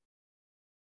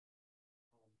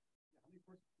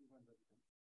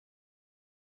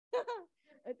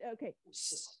Okay.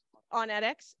 On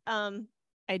edX,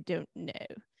 I don't know.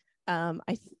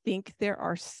 I think there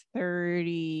are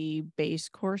 30 base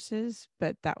courses,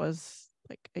 but that was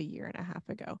like a year and a half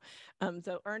ago.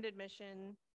 So earned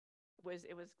admission was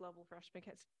Global Freshman.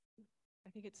 I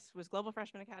think was Global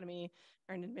Freshman Academy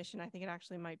earned admission. I think it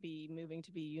actually might be moving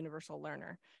to be Universal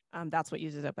Learner. That's what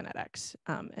uses Open edX.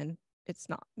 And it's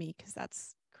not me because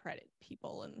that's credit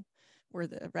people and we're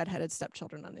the redheaded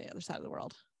stepchildren on the other side of the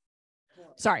world.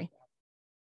 Sorry.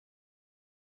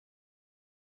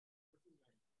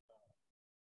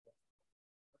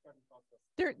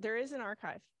 There is an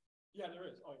archive. Yeah, there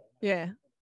is. Oh yeah.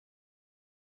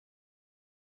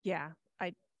 Yeah.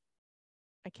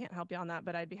 I can't help you on that,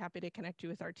 but I'd be happy to connect you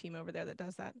with our team over there that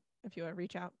does that if you want to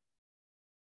reach out.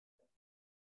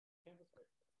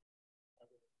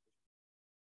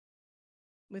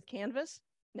 With Canvas?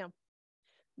 No.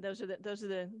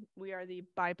 We are the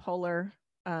bipolar.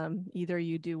 Either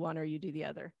you do one or you do the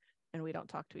other, and we don't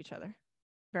talk to each other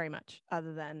very much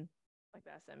other than like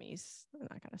the SMEs and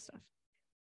that kind of stuff.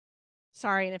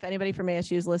 Sorry, and if anybody from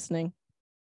ASU is listening,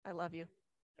 I love you.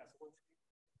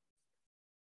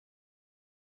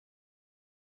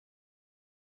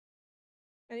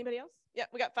 Anybody else? Yeah,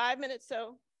 we got 5 minutes,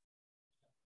 so.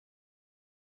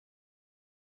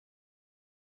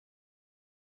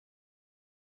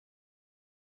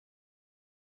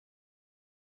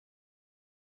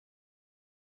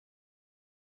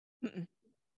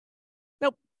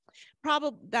 Nope.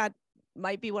 Probably that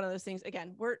might be one of those things.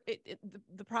 Again,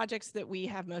 the projects that we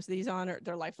have most of these on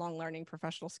they're lifelong learning,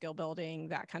 professional skill building,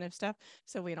 that kind of stuff.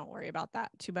 So we don't worry about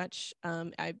that too much.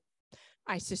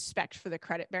 I suspect for the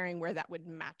credit bearing where that would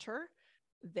matter,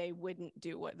 they wouldn't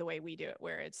do the way we do it,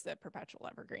 where it's the perpetual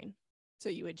evergreen. So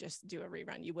you would just do a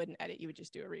rerun. You wouldn't edit. You would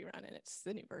just do a rerun, and it's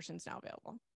the new version's now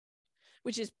available,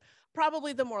 which is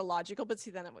probably the more logical. But see,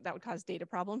 then that would cause data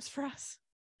problems for us.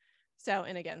 So,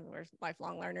 and again, we're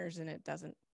lifelong learners, and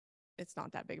it's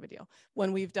not that big of a deal.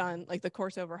 When we've done like the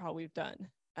course overhaul we've done,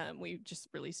 we just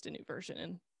released a new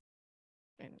version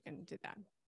and did that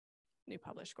new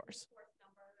published course.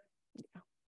 Yeah.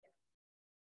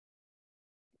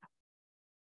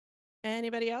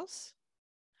 Anybody else?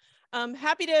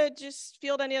 Happy to just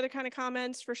field any other kind of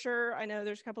comments for sure. I know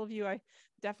there's a couple of you I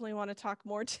definitely want to talk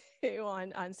more to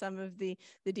on some of the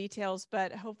details,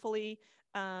 but hopefully,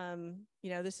 you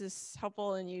know, this is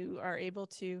helpful and you are able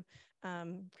to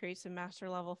create some master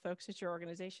level folks at your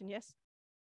organization. Yes.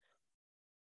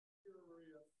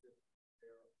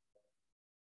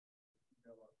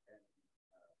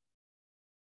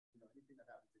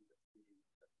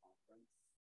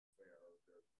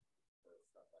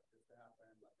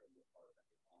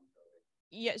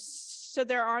 Yes, so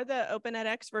there are the Open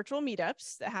edX virtual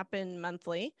meetups that happen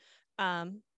monthly.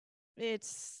 We're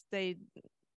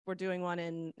doing one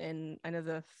in I know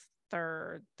the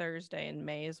third Thursday in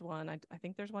May is one. I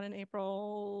think there's one in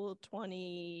April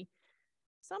 20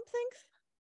 something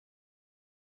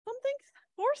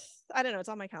 4th. I don't know. It's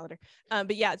on my calendar.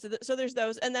 But yeah, so there's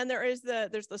those, and then there's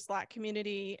the Slack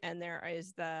community, and there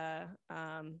is the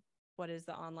what is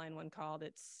the online one called?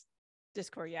 It's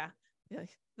Discord. Yeah.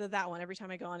 That one. Every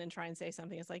time I go on and try and say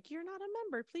something, it's like, you're not a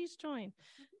member, please join.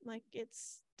 Like,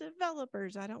 it's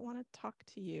developers. I don't want to talk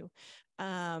to you.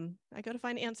 I go to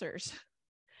find answers.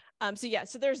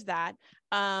 So there's that.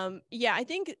 I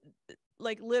think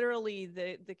like literally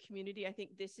the community, I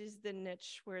think this is the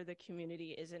niche where the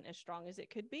community isn't as strong as it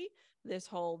could be.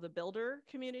 The builder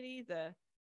community, the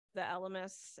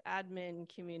LMS admin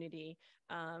community.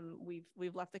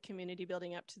 We've left the community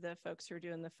building up to the folks who are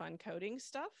doing the fun coding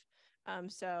stuff.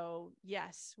 So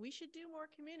yes, we should do more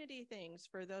community things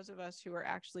for those of us who are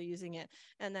actually using it,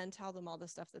 and then tell them all the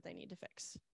stuff that they need to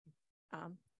fix.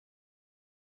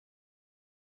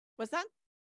 What's that?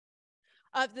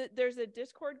 There's a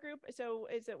Discord group. So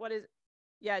it's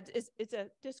a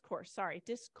discourse.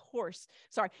 Discourse.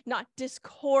 Sorry, not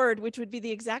Discord, which would be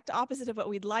the exact opposite of what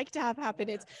we'd like to have happen.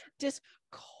 It's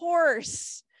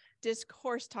discourse.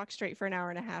 Discourse, talk straight for an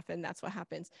hour and a half, and that's what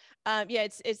happens.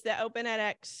 It's the Open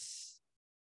edX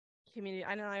community.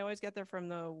 I know I always get there from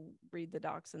the read the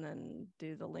docs and then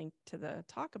do the link to the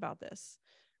talk about this.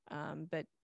 But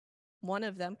one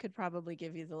of them could probably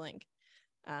give you the link.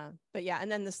 But yeah,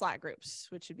 and then the Slack groups,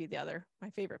 which would be my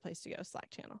favorite place to go,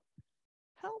 Slack channel.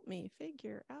 Help me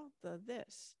figure out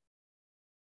this.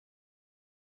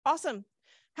 Awesome.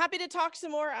 Happy to talk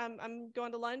some more. I'm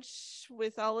going to lunch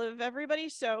with all of everybody.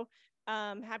 So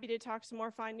happy to talk some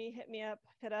more. Find me,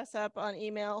 hit us up on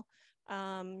email,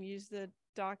 use the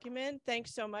document.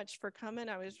 Thanks so much for coming.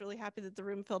 I was really happy that the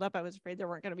room filled up. I was afraid there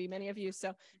weren't going to be many of you.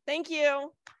 So thank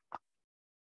you.